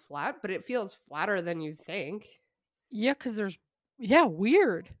doesn't feel flat, but it feels flatter than you think. Yeah, because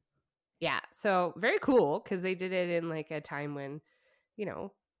weird. Yeah, so very cool, because they did it in like a time when,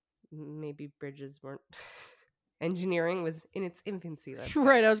 maybe bridges weren't engineering was in its infancy.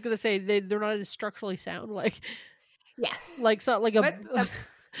 Right, I was gonna say they're not as structurally sound, like yeah, like so like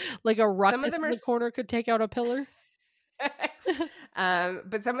like a ruckus in the corner could take out a pillar.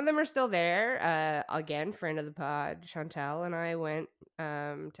 But some of them are still there. Again, friend of the pod, Chantal and I went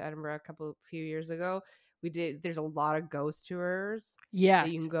to Edinburgh a few years ago. There's a lot of ghost tours.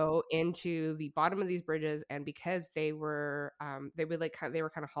 Yes. You can go into the bottom of these bridges, and because they were kind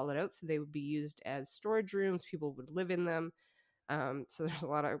of hollowed out, so they would be used as storage rooms. People would live in them. So there's a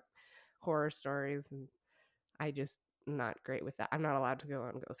lot of horror stories, and I just not great with that. I'm not allowed to go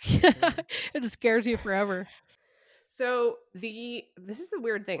on ghost tours. It scares you forever. So this is a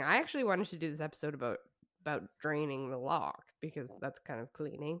weird thing. I actually wanted to do this episode about draining the lock because that's kind of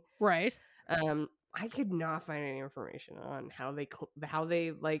cleaning. Right. I could not find any information on how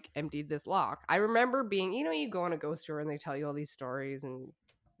they like emptied this lock. I remember being, you go on a ghost tour and they tell you all these stories and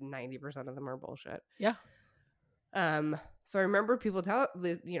 90% of them are bullshit. Yeah. So I remember people telling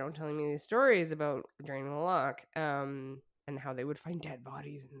me these stories about draining the lock, and how they would find dead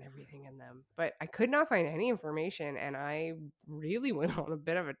bodies and everything in them. But I could not find any information, and I really went on a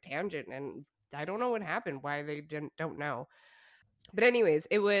bit of a tangent, and I don't know what happened, why they don't know. But anyways,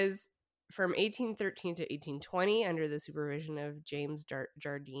 it was from 1813 to 1820 under the supervision of James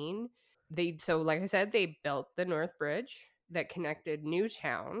Jardine. So like I said, they built the North Bridge that connected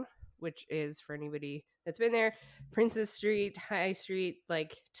Newtown, which is, for anybody that's been there, Princess Street, High Street,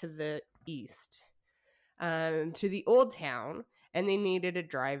 like to the east, to the old town, and they needed a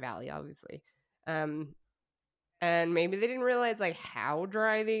dry valley, obviously. And maybe they didn't realize like how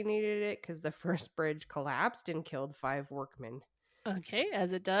dry they needed it because the first bridge collapsed and killed 5 workmen. Okay,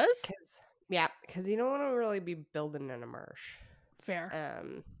 as it does. Because you don't want to really be building in a marsh. Fair.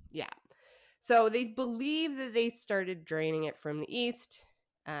 Yeah. So they believe that they started draining it from the east.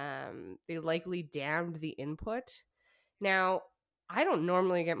 They likely dammed the input. Now, I don't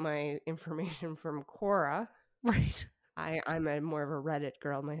normally get my information from Quora. Right. I'm more of a Reddit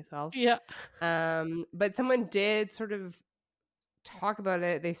girl myself. Yeah. But someone did sort of talk about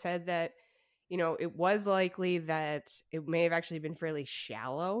it. They said that, it was likely that it may have actually been fairly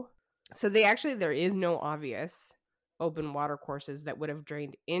shallow. So there is no obvious open water courses that would have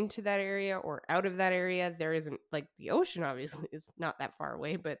drained into that area or out of that area. There isn't, like, the ocean obviously is not that far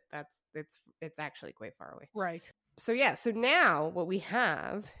away, but it's actually quite far away. Right. So now what we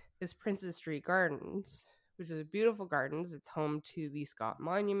have is Princess Street Gardens, which is a beautiful gardens. It's home to the Scott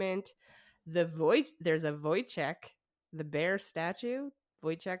Monument. There's a Wojciech, the bear statue.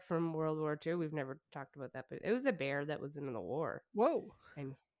 Wojciech from World War II. We've never talked about that, but it was a bear that was in the war. Whoa.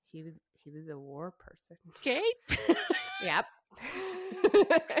 And he was a war person. Okay. Yep.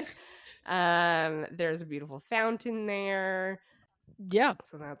 There's a beautiful fountain there. Yeah.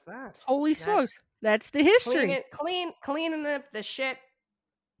 So that's that. Holy smokes. That's the history. Cleaning up the shit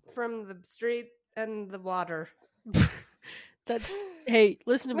from the street and the water. Hey,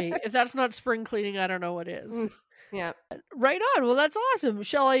 listen to me. If that's not spring cleaning, I don't know what is. Yeah. Right on. Well, that's awesome.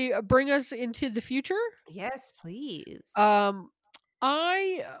 Shall I bring us into the future? Yes, please.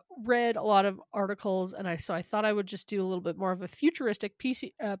 I read a lot of articles, and I thought I would just do a little bit more of a futuristic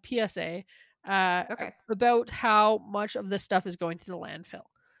PSA about how much of this stuff is going to the landfill.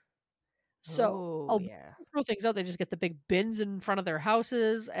 So I'll throw things out. They just get the big bins in front of their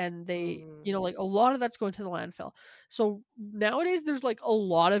houses, and they, like a lot of that's going to the landfill. So nowadays there's like a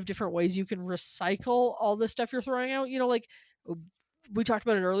lot of different ways you can recycle all this stuff you're throwing out. Like we talked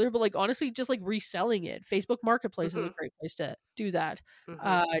about it earlier, but like honestly, just like reselling it. Facebook Marketplace is a great place to do that.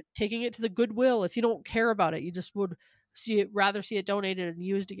 Taking it to the Goodwill if you don't care about it, you just would rather see it donated and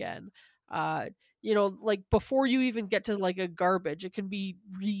used again. Like before you even get to like a garbage, it can be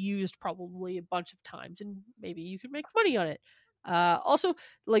reused probably a bunch of times, and maybe you could make money on it. Also,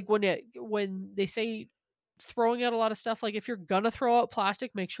 like when they say throwing out a lot of stuff, like if you're gonna throw out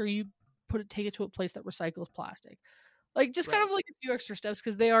plastic, make sure you take it to a place that recycles plastic. Like just kind of like a few extra steps,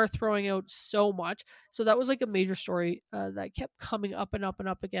 because they are throwing out so much. So that was like a major story that kept coming up and up and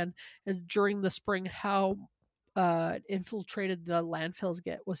up again as during the spring, how infiltrated the landfills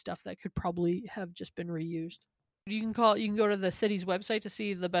get with stuff that could probably have just been reused. You can go to the city's website to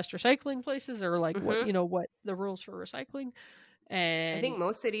see the best recycling places, or like what the rules for recycling. And I think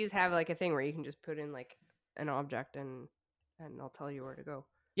most cities have like a thing where you can just put in like an object and they'll tell you where to go.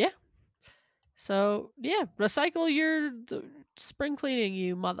 Yeah. So yeah, recycle your spring cleaning,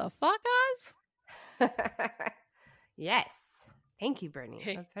 you motherfuckers. Yes. Thank you, Brittany.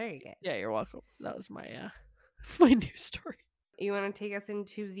 Hey. That's very good. Yeah, you're welcome. That was my my news story. You want to take us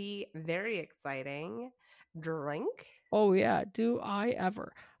into the very exciting drink? Oh yeah, do I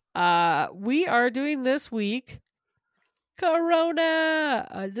ever. We are doing this week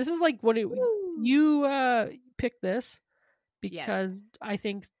Corona. This is like when you picked this because I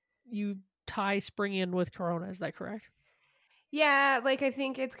think you tie spring in with Corona. Is that correct? Yeah, like I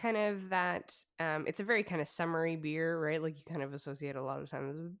think it's kind of that, it's a very kind of summery beer, right? Like you kind of associate a lot of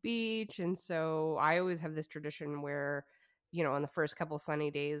times with beach. And so I always have this tradition where, on the first couple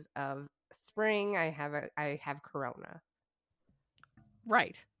sunny days of spring, I have Corona.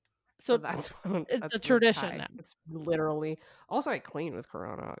 Right. So that's a tradition now. It's literally, also I clean with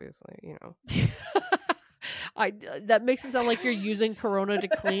Corona, obviously, That makes it sound like you're using Corona to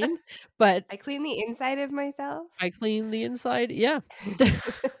clean, but I clean the inside of myself. I clean the inside. Yeah.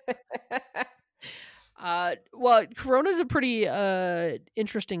 Well, Corona is a pretty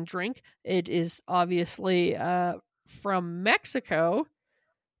interesting drink. It is obviously from Mexico,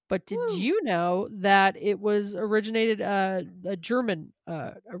 but did you know that it was originated a German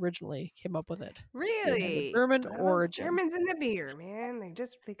originally came up with it? Really? It has a German origin. Germans in the beer, man.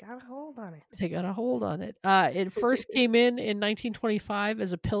 They got a hold on it. They got a hold on it. It first came in 1925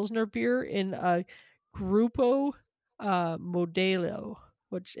 as a Pilsner beer in Grupo Modelo,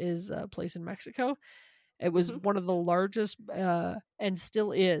 which is a place in Mexico. It was one of the largest, and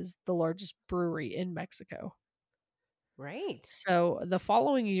still is the largest brewery in Mexico. Right. So the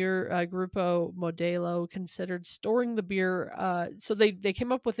following year, Grupo Modelo considered storing the beer. So they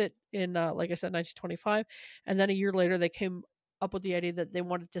came up with it in, like I said, 1925. And then a year later, they came up with the idea that they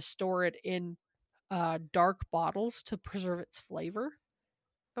wanted to store it in dark bottles to preserve its flavor.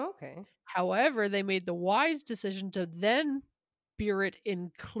 Okay. However, they made the wise decision to then beer it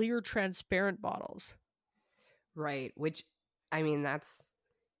in clear, transparent bottles. Right. Which, I mean,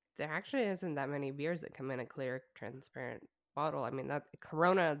 there actually isn't that many beers that come in a clear, transparent bottle. I mean, that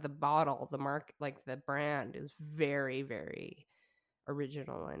Corona, the bottle, the mark, like the brand is very, very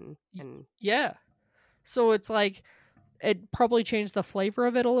original and yeah. So it's like it probably changed the flavor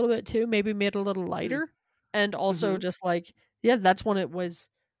of it a little bit too. Maybe made it a little lighter, and also just like that's when it was.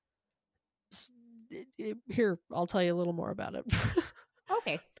 Here, I'll tell you a little more about it.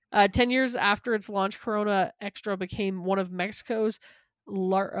 Okay. 10 years after its launch, Corona Extra became one of Mexico's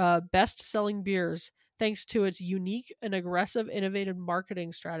best-selling beers, thanks to its unique and aggressive, innovative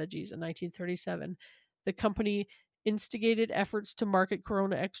marketing strategies. In 1937, the company instigated efforts to market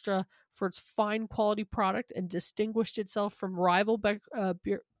Corona Extra for its fine quality product and distinguished itself from rival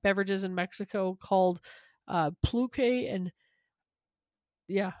beverages in Mexico called Pulque and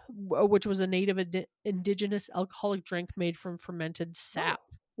which was a native indigenous alcoholic drink made from fermented sap. Oh.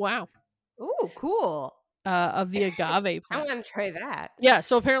 Wow. Oh, cool. Of the agave plant. I want to try that. Yeah,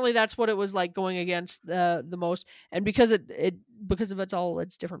 so apparently that's what it was like going against the most, and because because of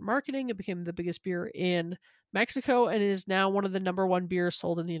its different marketing, it became the biggest beer in Mexico, and it is now one of the number one beers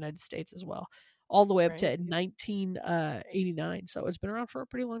sold in the United States as well, all the way up to 1989. So it's been around for a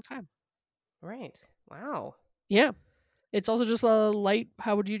pretty long time. Right. Wow. Yeah. It's also just a light.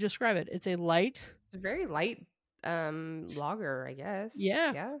 How would you describe it? It's a light. It's a very light lager, I guess.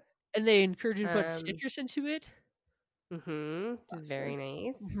 Yeah. Yeah. And they encourage you to put citrus into it. It's very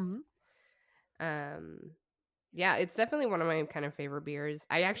nice. Mm-hmm. Yeah, it's definitely one of my kind of favorite beers.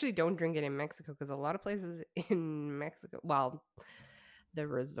 I actually don't drink it in Mexico because a lot of places in Mexico, well, the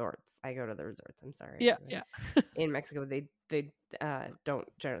resorts. I go to the resorts. I'm sorry. Yeah. In Mexico, they don't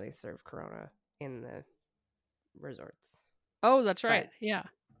generally serve Corona in the resorts. Oh, that's right. But, yeah.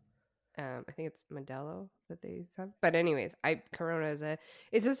 I think it's Modelo that they have. But anyways, Corona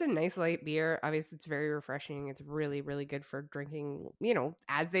it's just a nice light beer. Obviously, it's very refreshing. It's really, really good for drinking,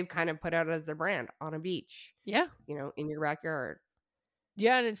 as they've kind of put out as their brand on a beach. Yeah. In your backyard.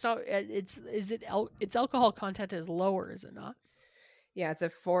 Yeah, and it's not, its alcohol content is lower, is it not? Yeah, it's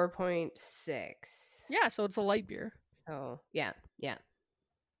a 4.6. Yeah, so it's a light beer. So, yeah.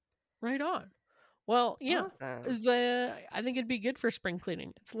 Right on. Well, yeah, awesome. I think it'd be good for spring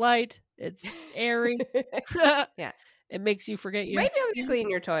cleaning. It's light, it's airy. Yeah. It makes you forget you might be able to clean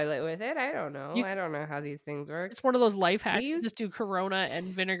your toilet with it. I don't know. I don't know how these things work. It's one of those life hacks. You just do Corona and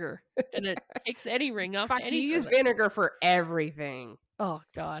vinegar, and it takes any ring off. You use vinegar for everything. Oh,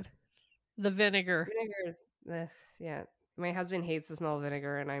 God. The vinegar. Yeah. My husband hates the smell of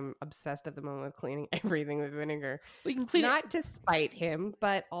vinegar, and I'm obsessed at the moment with cleaning everything with vinegar. We can clean not to spite him,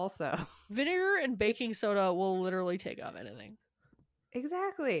 but also vinegar and baking soda will literally take off anything.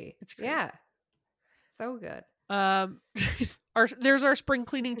 Exactly. It's great. Yeah. So good. There's our spring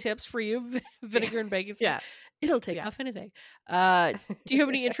cleaning tips for you: vinegar and baking soda. Yeah, it'll take off anything. Do you have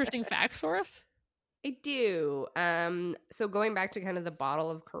any interesting facts for us? I do. So going back to kind of the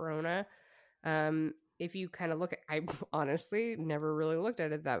bottle of Corona, if you kind of look at, I honestly never really looked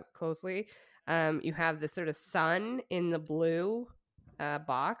at it that closely. You have this sort of sun in the blue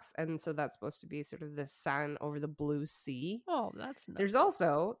box, and so that's supposed to be sort of the sun over the blue sea. Oh, that's nice. There's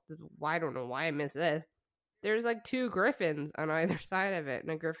also, I don't know why I missed this. There's like 2 griffins on either side of it,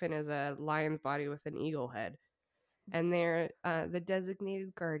 and a griffin is a lion's body with an eagle head, and they're the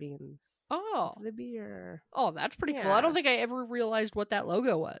designated guardians. Oh, of the beer. Oh, that's pretty cool. I don't think I ever realized what that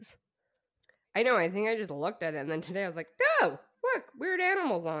logo was. I know. I think I just looked at it, and then today I was like, "Oh, look, weird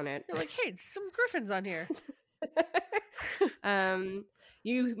animals on it." You're like, "Hey, some griffins on here."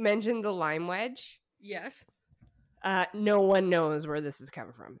 You mentioned the lime wedge. Yes. No one knows where this has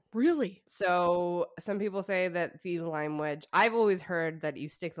come from. Really? So some people say that the lime wedge, I've always heard that you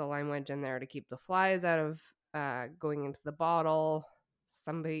stick the lime wedge in there to keep the flies out of going into the bottle.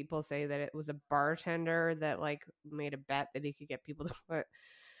 Some people say that it was a bartender that like made a bet that he could get people to put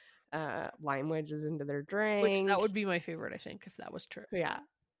lime wedges into their drink. Which that would be my favorite, I think, if that was true. Yeah.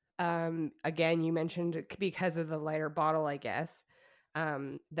 Again, you mentioned because of the lighter bottle, I guess,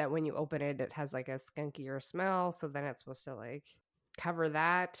 that when you open it, it has like a skunkier smell. So then it's supposed to like cover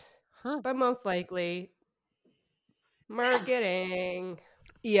that. But most likely marketing.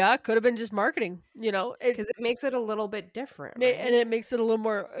 Yeah, could have been just marketing, you know, because it makes it a little bit different, right? And it makes it a little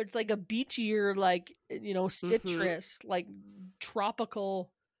more, it's like a beachier, like, you know, citrus, like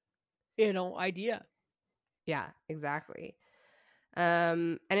tropical, you know, idea. Yeah, exactly.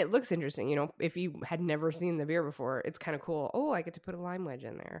 And it looks interesting, you know, if you had never seen the beer before, it's kind of cool. Oh, I get to put a lime wedge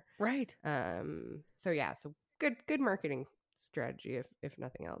in there. Right. So yeah, so good marketing strategy if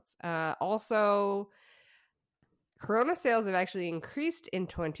nothing else. Also, Corona sales have actually increased in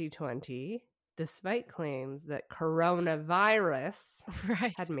 2020 despite claims that coronavirus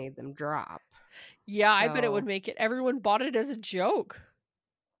had made them drop. Yeah, so, I bet it would make it. Everyone bought it as a joke.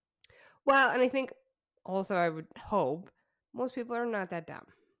 Well, and I think also I would hope most people are not that dumb.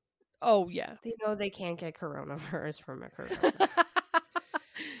 Oh, yeah. They know they can't get coronavirus from a corona.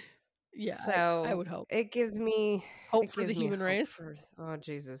 Yeah, so I would hope. It gives me hope for the human race. Oh,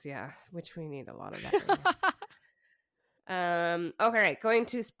 Jesus, yeah. Which we need a lot of that. Okay, going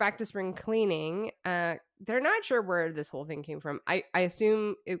back to spring cleaning. They're not sure where this whole thing came from. I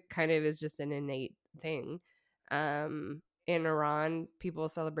assume it kind of is just an innate thing. In Iran, people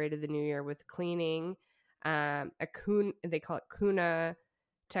celebrated the New Year with cleaning. They call it Kuna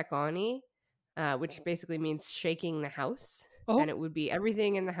Tekani, which basically means shaking the house. Oh. And it would be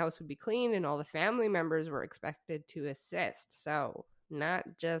everything in the house would be clean, and all the family members were expected to assist. So not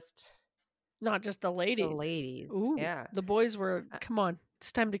just the ladies. The ladies. Ooh, yeah. The boys were, come on,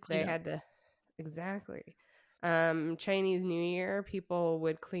 it's time to clean They had to, exactly. Chinese New Year, people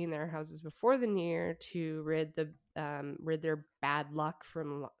would clean their houses before the New Year to rid their bad luck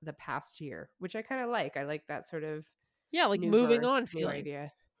from the past year, which I kind of like. I like that sort of like moving on feeling.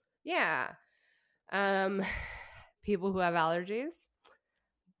 Idea. Yeah. People who have allergies.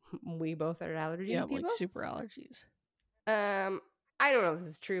 We both are allergy people. Like super allergies. I don't know if this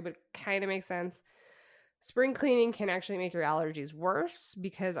is true, but it kind of makes sense. Spring cleaning can actually make your allergies worse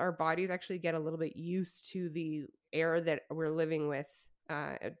because our bodies actually get a little bit used to the air that we're living with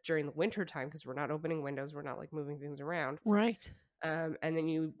during the winter time because we're not opening windows. We're not like moving things around. Right. And then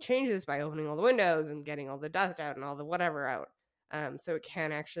you change this by opening all the windows and getting all the dust out and all the whatever out. So it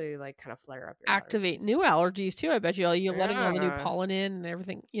can actually like kind of flare up your activate allergies. New allergies too. I bet you're letting all the new pollen in and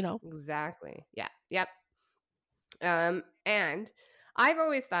everything, you know. Exactly. Yeah. Yep. And I've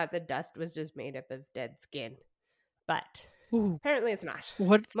always thought that dust was just made up of dead skin, but apparently it's not.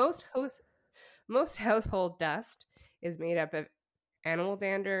 What? Most household dust is made up of animal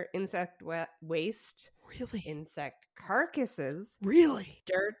dander, insect waste, really, insect carcasses, really,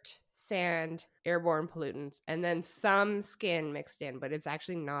 dirt, sand, airborne pollutants, and then some skin mixed in, but it's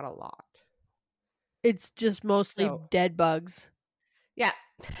actually not a lot. It's just mostly dead bugs. Yeah.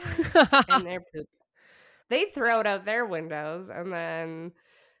 And their poop. They throw it out their windows, and then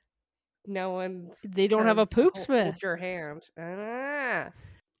no one. They don't have a poop smith. Hold your hand. And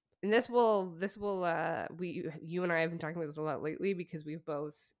this will. You and I have been talking about this a lot lately because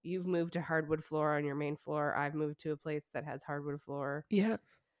you've moved to hardwood floor on your main floor. I've moved to a place that has hardwood floor. Yeah.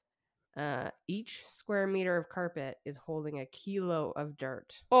 Each square meter of carpet is holding a kilo of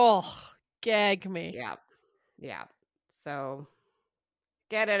dirt. Oh, gag me. Yeah. Yeah. So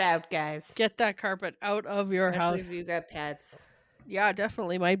get it out, guys. Get that carpet out of your house. If you got pets. Yeah,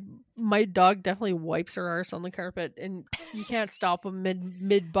 definitely. My dog definitely wipes her arse on the carpet, and you can't stop him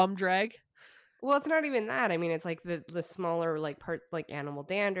mid bum drag. Well, it's not even that. I mean, it's like the smaller like part, like animal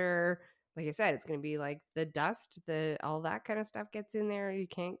dander. Like I said, it's going to be like the dust, all that kind of stuff gets in there. You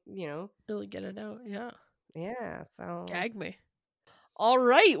can't, really get it out. Yeah. Yeah. So gag me. All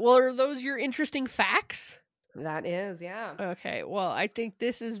right. Well, are those your interesting facts? That is, yeah. Okay. Well, I think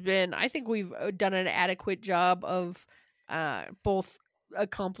we've done an adequate job of both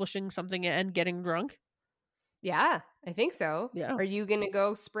accomplishing something and getting drunk. Yeah, I think so. Yeah. Are you going to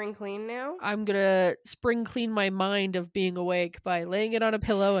go spring clean now? I'm going to spring clean my mind of being awake by laying it on a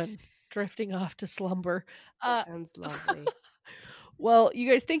pillow and drifting off to slumber. That sounds lovely. Well, you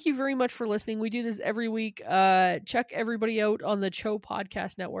guys, thank you very much for listening. We do this every week. Check everybody out on the Cho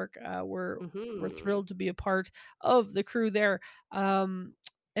Podcast Network. We're thrilled to be a part of the crew there.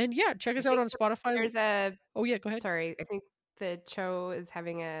 And yeah, check us out on Spotify. There's a go ahead. Sorry, I think the show is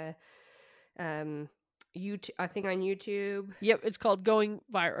having a YouTube, a thing on YouTube. Yep, it's called Going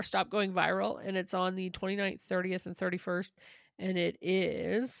Viral, Stop Going Viral, and it's on the 29th, 30th, and 31st, and it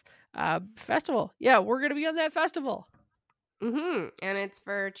is a festival. Yeah, we're gonna be on that festival. And it's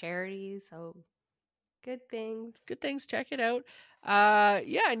for charity, so good things. Check it out.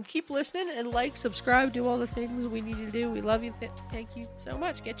 Yeah, and keep listening and like, subscribe, do all the things we need you to do. We love you. Thank you so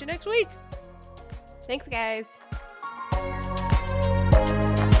much. Get you next week. Thanks, guys.